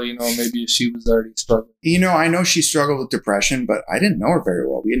 Yeah. So, you know, maybe if she was already struggling. You know, I know she struggled with depression, but I didn't know her very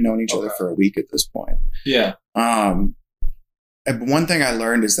well. We had known each other for a week at this point. Yeah. one thing I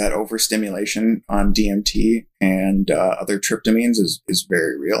learned is that overstimulation on DMT and other tryptamines is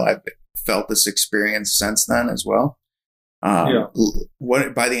very real. I've felt this experience since then as well. By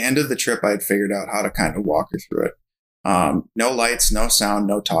the end of the trip, I'd figured out how to kind of walk her through it. No lights, no sound,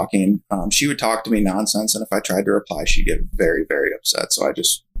 no talking. She would talk to me nonsense, and if I tried to reply, she'd get very, very upset. So I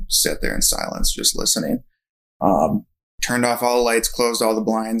just sat there in silence, just listening. Turned off all the lights, closed all the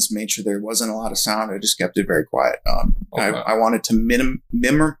blinds, made sure there wasn't a lot of sound. I just kept it very quiet. I wanted to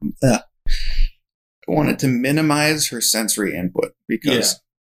minimize her sensory input because,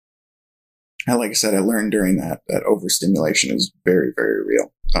 like I said, I learned during that overstimulation is very, very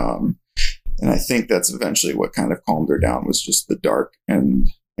real. And I think that's eventually what kind of calmed her down was just the dark and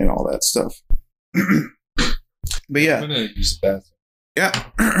all that stuff. But yeah. I'm going to use the bathroom. Yeah.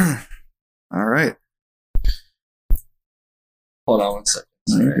 All right. Hold on one second.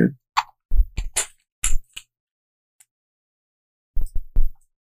 You're good.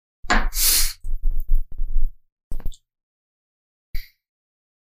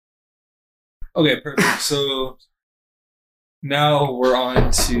 Okay, perfect. So now we're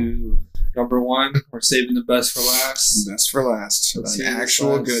on to number one. We're saving the best for last. Best for last. Let's An see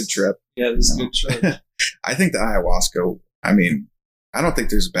actual this good trip. Yeah, this is a good trip. I think the ayahuasca, I mean, I don't think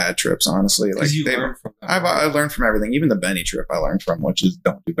there's bad trips, honestly. Like You learn from them. I learned from everything. Even the Benny trip I learned from, which is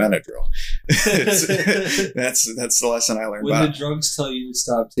don't do Benadryl. That's the lesson I learned. When the drugs tell you to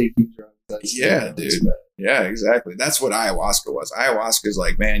stop taking drugs. Dude. Yeah, exactly. That's what ayahuasca was. Ayahuasca is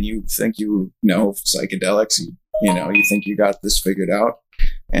like, man, you think you know psychedelics. You think you got this figured out.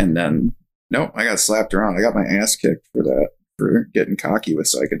 And then, nope, I got slapped around. I got my ass kicked for getting cocky with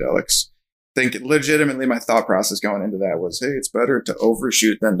psychedelics. Think legitimately my thought process going into that was, hey, it's better to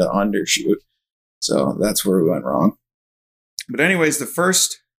overshoot than to undershoot. So that's where we went wrong. But anyways, the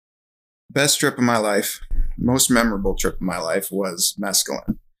first best trip of my life, most memorable trip of my life was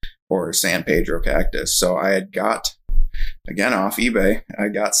mescaline or San Pedro cactus. So I had got, again, off eBay, I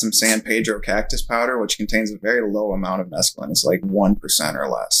got some San Pedro cactus powder, which contains a very low amount of mescaline. It's like 1% or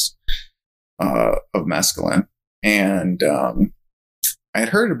less of mescaline. And I had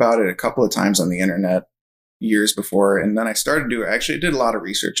heard about it a couple of times on the internet years before. And then I did a lot of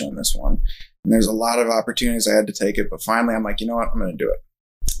research on this one. And there's a lot of opportunities I had to take it. But finally, I'm like, you know what? I'm going to do it.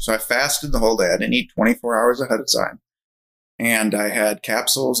 So I fasted the whole day. I didn't eat 24 hours ahead of time. And I had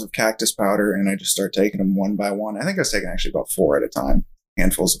capsules of cactus powder, and I just started taking them one by one. I think I was taking actually about 4 at a time,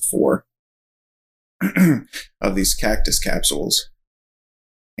 handfuls of 4 of these cactus capsules.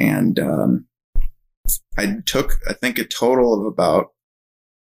 And I took, I think, a total of about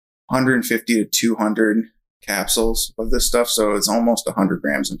 150 to 200 capsules of this stuff. So it's almost 100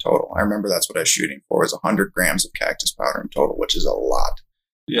 grams in total. I remember that's what I was shooting for, is 100 grams of cactus powder in total, which is a lot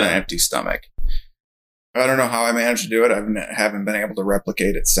on an empty stomach. I don't know how I managed to do it. I haven't been able to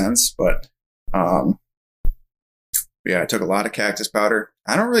replicate it since, but I took a lot of cactus powder.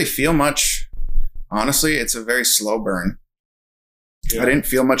 I don't really feel much. Honestly, it's a very slow burn. I didn't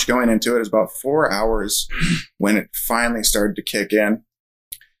feel much going into it. It was about 4 hours when it finally started to kick in.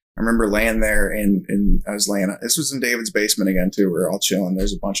 I remember laying there and I was this was in David's basement again too. We were all chilling.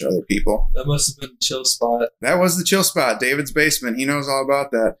 There's a bunch of other people. That must have been the chill spot. That was the chill spot. David's basement. He knows all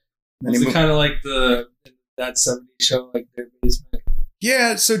about that. Was it kind of like that 70s show, like their basement?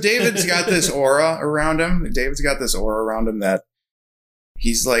 Yeah. So David's got this aura around him. That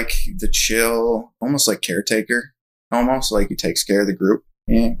he's like the chill, almost like caretaker, almost like he takes care of the group.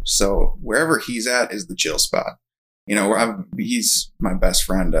 Yeah. So wherever he's at is the chill spot. He's my best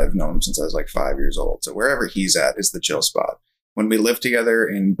friend. I've known him since I was like 5 years old. So wherever he's at is the chill spot. When we lived together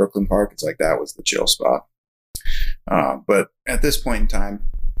in Brooklyn Park, it's like that was the chill spot. But at this point in time,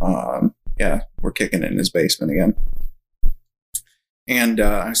 we're kicking it in his basement again. And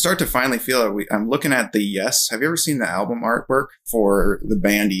I start to finally feel it. I'm looking at the Yes. Have you ever seen the album artwork for the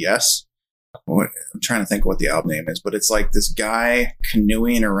band Yes? I'm trying to think what the album name is, but it's like this guy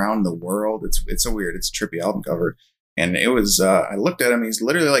canoeing around the world. It's a trippy album cover. And it was, I looked at him, he's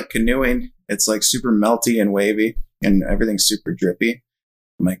literally like canoeing. It's like super melty and wavy and everything's super drippy.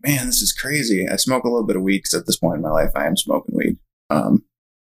 I'm like, man, this is crazy. I smoke a little bit of weed because at this point in my life, I am smoking weed. I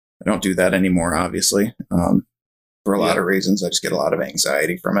don't do that anymore, obviously, for a lot of reasons. I just get a lot of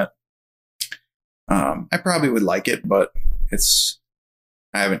anxiety from it. I probably would like it, but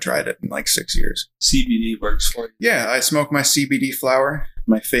I haven't tried it in like 6 years. CBD works for you. Yeah, I smoke my CBD flower,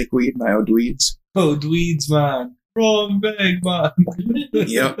 my fake weed, my O'Dweeds. O'Dweeds, man. Wrong bag, man.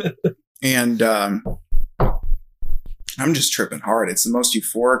 Yep. And I'm just tripping hard. It's the most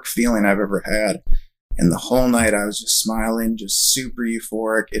euphoric feeling I've ever had. And the whole night I was just smiling, just super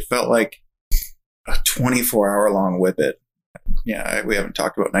euphoric. It felt like a 24-hour long whippet. yeah, we haven't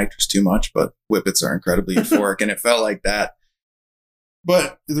talked about nitrous too much, but whippets are incredibly euphoric, and it felt like that.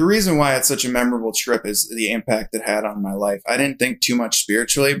 But the reason why it's such a memorable trip is the impact it had on my life. I didn't think too much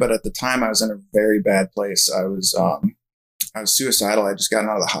spiritually, but at the time I was in a very bad place. I was suicidal. I just got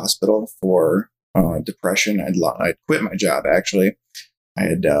out of the hospital for depression. I'd quit my job, actually.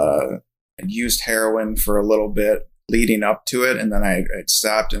 I'd used heroin for a little bit leading up to it, and then I'd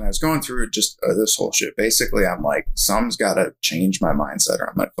stopped, and I was going through just this whole shit. Basically, I'm like, something's got to change my mindset or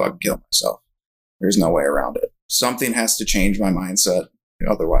I'm going to fucking kill myself. There's no way around it. Something has to change my mindset.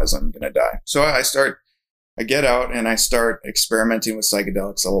 Otherwise, I'm going to die. So I get out and I start experimenting with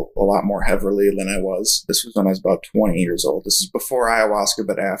psychedelics a lot more heavily than I was. This was when I was about 20 years old. This is before ayahuasca,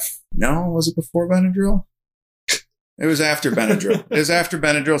 but was it before Benadryl? It was after Benadryl. It was after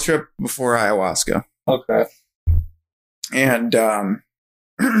Benadryl trip, before ayahuasca. Okay. And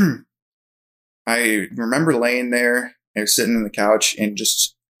I remember laying there, I was sitting on the couch, and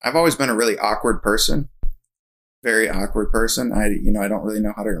I've always been a really awkward person. Very awkward person. I don't really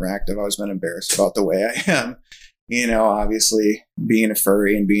know how to interact. I've always been embarrassed about the way I am. Obviously being a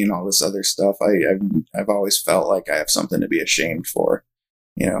furry and being all this other stuff, I've always felt like I have something to be ashamed for,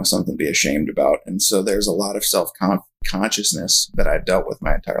 something to be ashamed about. And so there's a lot of self-consciousness that I've dealt with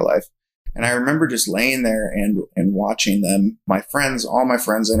my entire life. And I remember just laying there and watching them, all my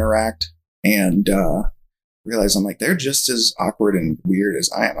friends interact, and realize I'm like, they're just as awkward and weird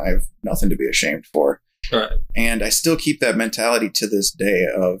as I am. I have nothing to be ashamed for. Right. And I still keep that mentality to this day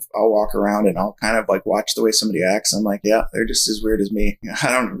of I'll walk around and I'll kind of like watch the way somebody acts. I'm like, yeah, they're just as weird as me.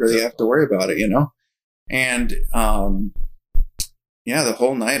 I don't really have to worry about it, And the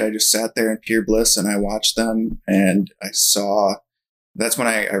whole night I just sat there in pure bliss and I watched them, and that's when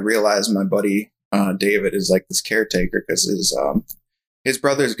I realized my buddy David is like this caretaker, because his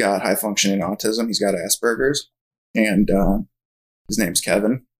brother's got high functioning autism. He's got Asperger's, and his name's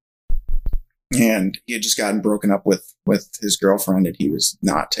Kevin. And he had just gotten broken up with his girlfriend, and he was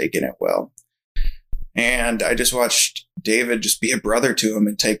not taking it well. And I just watched David just be a brother to him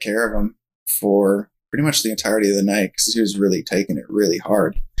and take care of him for pretty much the entirety of the night, because he was really taking it really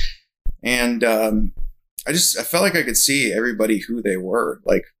hard. And I felt like I could see everybody who they were,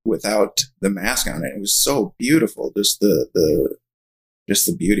 like without the mask on it. It was so beautiful, just the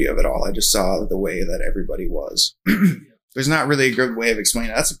beauty of it all. I just saw the way that everybody was. There's not really a good way of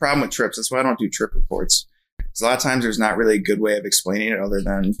explaining it. That's the problem with trips. That's why I don't do trip reports. Because a lot of times there's not really a good way of explaining it other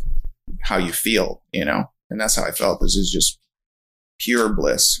than how you feel, And that's how I felt. This is just pure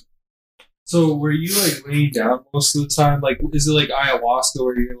bliss. So were you like laying down most of the time? Like, is it like ayahuasca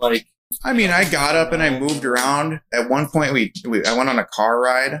where you're like? I mean, I got up and I moved around. At one point, I went on a car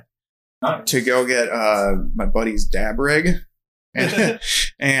ride to go get my buddy's dab rig.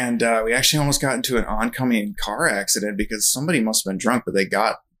 And we actually almost got into an oncoming car accident because somebody must have been drunk, but they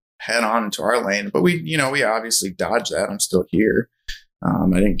got head on into our lane. But we obviously dodged that. I'm still here. I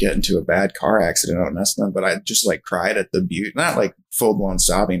didn't get into a bad car accident out in Esna, but I just like cried at the beauty, not like full blown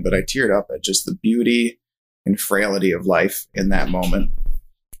sobbing, but I teared up at just the beauty and frailty of life in that moment.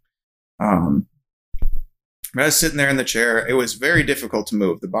 I was sitting there in the chair. It was very difficult to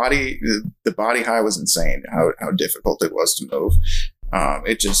move. The body high was insane. How difficult it was to move.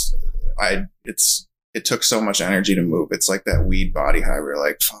 It took so much energy to move. It's like that weed body high where you're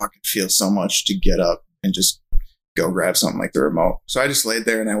like, fuck, it feels so much to get up and just go grab something like the remote. So I just laid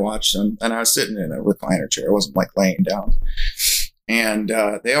there and I watched them, and I was sitting in a recliner chair. I wasn't like laying down. And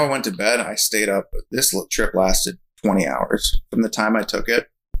they all went to bed. I stayed up. This trip lasted 20 hours from the time I took it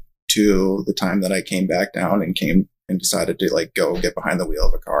to the time that I came back down and decided to like go get behind the wheel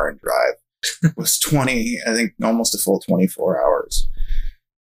of a car and drive. It was almost a full 24 hours.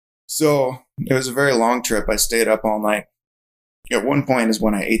 So it was a very long trip. I stayed up all night. At one point is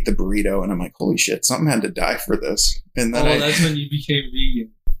when I ate the burrito and I'm like, holy shit, something had to die for this. And then that's when you became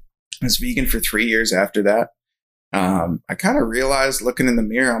vegan. I was vegan for 3 years after that. I kind of realized looking in the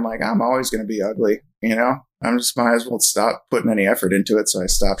mirror, I'm like, I'm always going to be ugly. I'm just might as well stop putting any effort into it. So I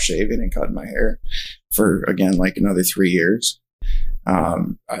stopped shaving and cutting my hair for, again, like another 3 years.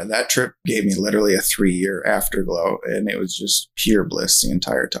 That trip gave me literally a 3-year afterglow, and it was just pure bliss the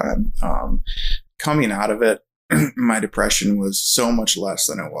entire time. Coming out of it, my depression was so much less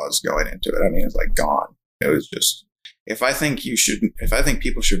than it was going into it. I mean, it's like gone. It was just, if I think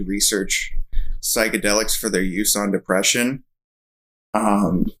people should research psychedelics for their use on depression,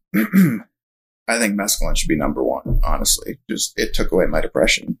 I think mescaline should be number one, honestly. Just, it took away my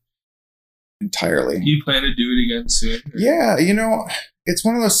depression entirely. Do you plan to do it again soon? Or? Yeah, it's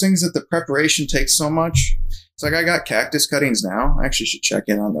one of those things that the preparation takes so much. It's like I got cactus cuttings now. I actually should check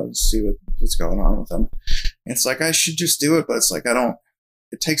in on those, see what's going on with them. It's like, I should just do it, but it's like,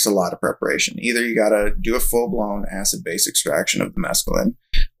 it takes a lot of preparation. Either you got to do a full-blown acid-base extraction of the mescaline,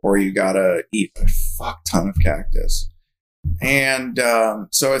 or you got to eat a fuck ton of cactus. And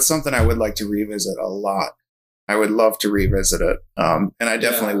so it's something I would like to revisit a lot. I would love to revisit it. And I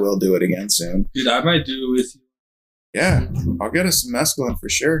definitely will do it again soon. Dude, I might do it with you. Yeah, I'll get us some mescaline for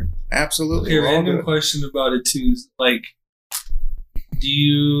sure. Absolutely. Okay, random question about it too. Like, do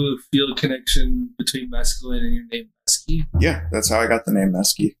you feel a connection between mescaline and your name Mesky? Yeah, that's how I got the name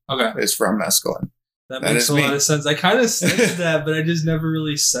Mesky. Okay. It's from mescaline. That makes a lot of sense. I kind of said that, but I just never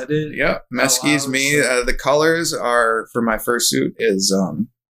really said it. Yeah, Mesky's me. The colors are, for my fursuit, is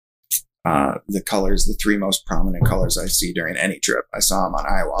the colors, the three most prominent colors I see during any trip. I saw them on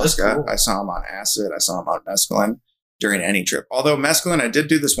ayahuasca. Cool. I saw them on acid. I saw them on mescaline during any trip. Although mescaline, I did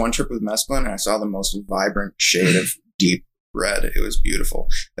do this one trip with mescaline, and I saw the most vibrant shade of deep red. It was beautiful.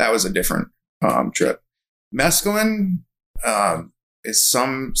 That was a different trip. Mescaline is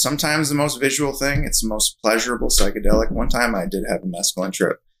sometimes the most visual thing. It's the most pleasurable psychedelic. One time I did have a mescaline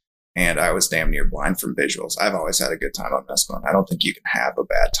trip, and I was damn near blind from visuals. I've always had a good time on mescaline. I don't think you can have a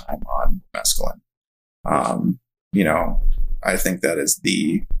bad time on mescaline. You know, I think that is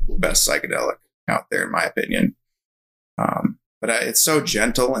the best psychedelic out there, in my opinion. But it's so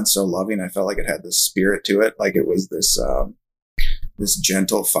gentle and so loving. I felt like it had this spirit to it. Like it was this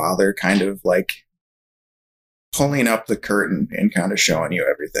gentle father kind of like pulling up the curtain and kind of showing you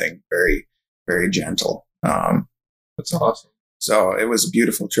everything. Very, very gentle. That's awesome. So it was a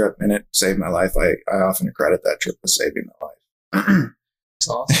beautiful trip, and it saved my life. I often credit that trip with saving my life. That's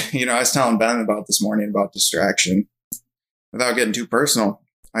awesome. You know, I was telling Ben about this morning about distraction. Without getting too personal,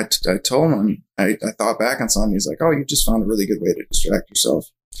 I told him, I thought back on something. He's like, oh, you just found a really good way to distract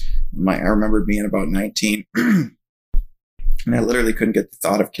yourself. I remember being about 19, and I literally couldn't get the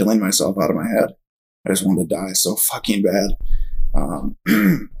thought of killing myself out of my head. I just wanted to die so fucking bad.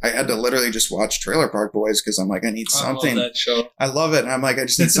 I had to literally just watch Trailer Park Boys because I'm like, I need something. I love that show. I love it. And I'm like, I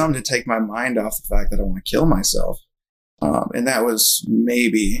just need something to take my mind off the fact that I want to kill myself. And that was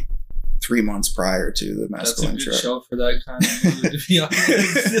maybe 3 months prior to the mescaline trip. That's a good show for that kind of movie, to be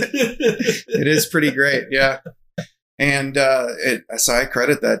honest. It is pretty great, yeah. And so I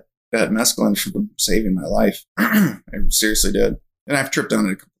credit that mescaline for saving my life. I seriously did. And I've tripped on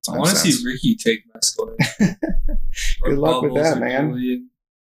it a couple times. I want to see Ricky take mescaline. Good luck with that, man. Julian,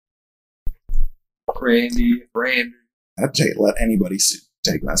 Randy. I'd let anybody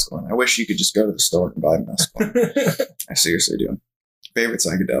take mescaline. I wish you could just go to the store and buy mescaline. I seriously do. Favorite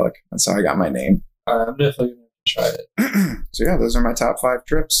psychedelic. That's how I got my name. I'm definitely going to try it. So yeah, those are my top 5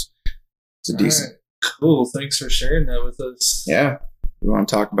 trips. It's a decent. Right. Cool. Thanks for sharing that with us. Yeah. We want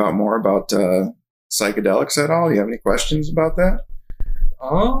to talk about more about psychedelics at all? You have any questions about that?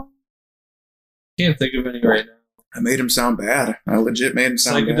 Can't think of any right now. I made him sound bad. I legit made him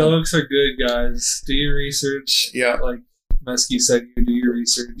sound bad. Psychedelics are good, guys. Do your research. Yeah. Like Mesky said, you do your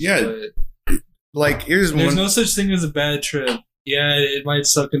research. Yeah. Like, here's there's no such thing as a bad trip. Yeah, it might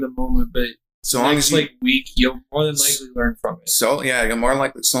suck in the moment, but so long as week, you'll more than likely learn from it. So yeah, you're more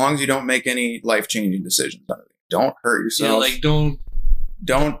likely. So long as you don't make any life-changing decisions on it. Don't hurt yourself. Yeah, like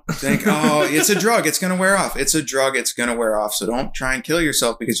don't think, oh, it's a drug. It's going to wear off. It's a drug. It's going to wear off. So don't try and kill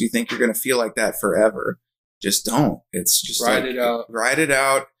yourself because you think you're going to feel like that forever. Just don't. It's just ride it out. Ride it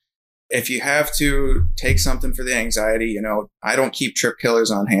out. If you have to take something for the anxiety, you know, I don't keep trip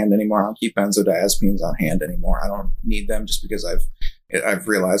killers on hand anymore. I don't keep benzodiazepines on hand anymore. I don't need them just because I've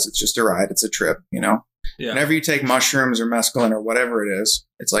realized it's just a ride. It's a trip, you know. Yeah. Whenever you take mushrooms or mescaline or whatever it is,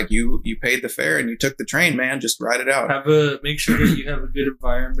 it's like you paid the fare and you took the train, man. Just ride it out. Make sure that you have a good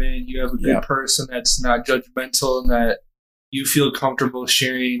environment. You have a good person that's not judgmental and that you feel comfortable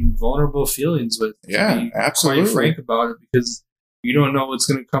sharing vulnerable feelings with. Yeah, absolutely. Quite frank about it because you don't know what's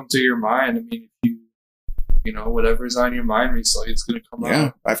going to come to your mind. I mean, if you know, whatever's on your mind recently, it's going to come out.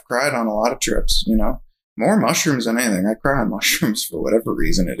 Yeah, I've cried on a lot of trips, you know. More mushrooms than anything. I cry on mushrooms for whatever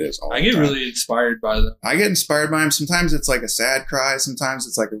reason it is. I get really inspired by them. I get inspired by them. Sometimes it's like a sad cry. Sometimes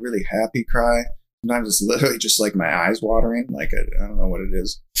it's like a really happy cry. Sometimes it's literally just like my eyes watering. Like, I don't know what it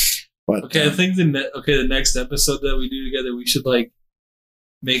is. But okay, I think the next episode that we do together, we should like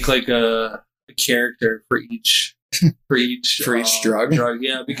make like a character for each drug.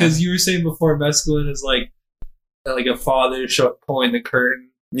 Yeah, because you were saying before mescaline is like a father pulling the curtain.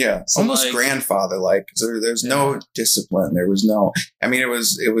 Yeah, so almost like, grandfather like. There's no discipline. There was no. I mean, it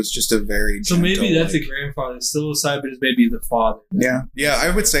was just a very. So gentle, maybe that's a grandfather. Psilocybin is maybe the father. Yeah, I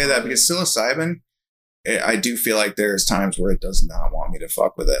would say that because psilocybin, I do feel like there's times where it does not want me to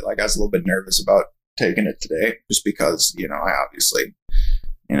fuck with it. Like I was a little bit nervous about taking it today, just because I obviously,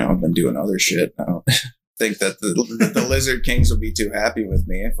 I've been doing other shit. think that the Lizard Kings will be too happy with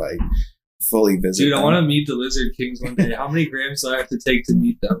me if I fully visit Dude, them. I want to meet the Lizard Kings one day. How many grams do I have to take to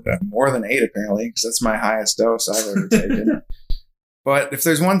meet them? More than 8, apparently, because that's my highest dose I've ever taken. But if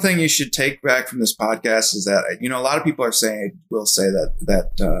there's one thing you should take back from this podcast is that, a lot of people will say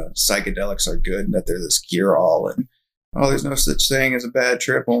that psychedelics are good and that they're this cure-all and, there's no such thing as a bad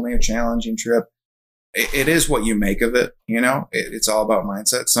trip, only a challenging trip. It is what you make of it, It's all about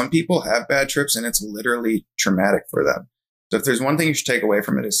mindset. Some people have bad trips and it's literally traumatic for them. So if there's one thing you should take away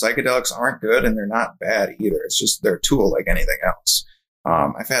from it is psychedelics aren't good and they're not bad either. It's just they're a tool like anything else.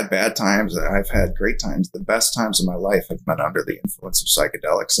 I've had bad times. I've had great times. The best times of my life have been under the influence of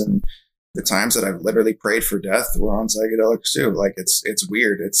psychedelics. And the times that I've literally prayed for death were on psychedelics too. Like it's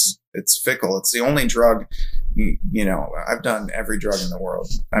weird. It's fickle. It's the only drug, I've done every drug in the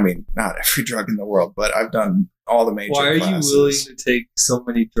world. I mean, not every drug in the world, but I've done all the major classes. You willing to take so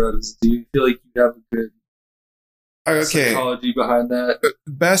many drugs? Do you feel like you have a good psychology behind that? The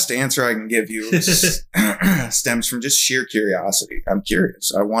best answer I can give you stems from just sheer curiosity. I'm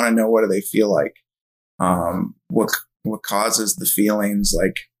curious. I want to know, what do they feel like? What causes the feelings?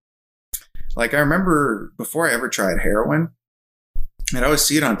 Like I remember before I ever tried heroin, I'd always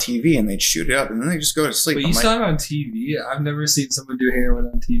see it on TV and they'd shoot it up and then they just go to sleep. But you saw it on TV? I've never seen someone do heroin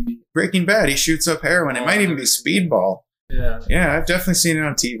on TV. Breaking Bad, he shoots up heroin. It might even be Speedball. Yeah, I've definitely seen it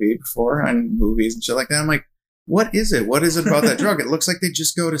on TV before, on movies and shit like that. I'm like, what is it? What is it about that drug? It looks like they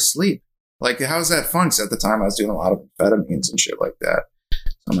just go to sleep. Like, how's that fun? Because at the time I was doing a lot of amphetamines and shit like that.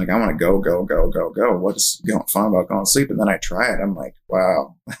 So I'm like, I want to go. What's fun about going to sleep? And then I try it. I'm like,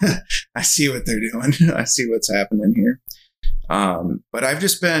 wow, I see what they're doing. I see what's happening here. But I've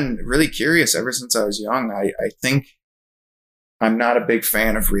just been really curious ever since I was young. I think I'm not a big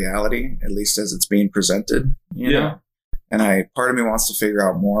fan of reality, at least as it's being presented, you know? And part of me wants to figure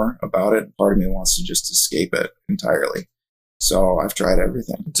out more about it. Part of me wants to just escape it entirely. So I've tried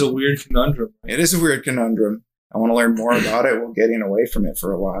everything. It's a weird conundrum. It is a weird conundrum. I want to learn more about it while getting away from it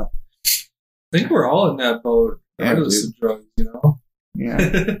for a while. I think we're all in that boat. Regardless of drugs,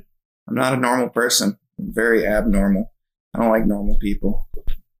 Yeah. I'm not a normal person. I'm very abnormal. I don't like normal people.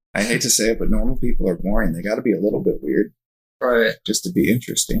 I hate to say it, but normal people are boring. They got to be a little bit weird. Right. Just to be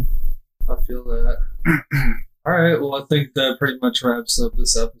interesting. I feel that. All right. Well, I think that pretty much wraps up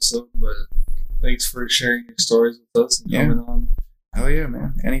this episode, but thanks for sharing your stories with us and coming on. Oh, yeah,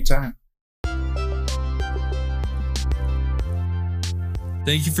 man. Anytime.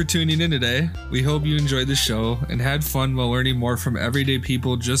 Thank you for tuning in today. We hope you enjoyed the show and had fun while learning more from everyday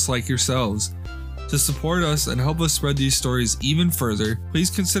people just like yourselves. To support us and help us spread these stories even further, please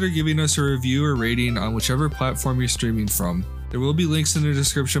consider giving us a review or rating on whichever platform you're streaming from. There will be links in the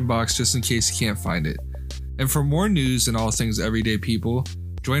description box just in case you can't find it. And for more news and all things everyday people,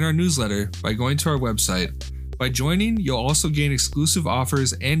 join our newsletter by going to our website. By joining, you'll also gain exclusive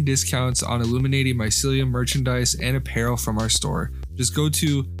offers and discounts on Illuminating Mycelium merchandise and apparel from our store. Just go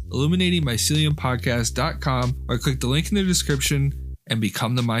to illuminatingmyceliumpodcast.com or click the link in the description and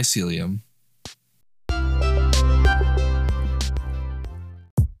become the Mycelium.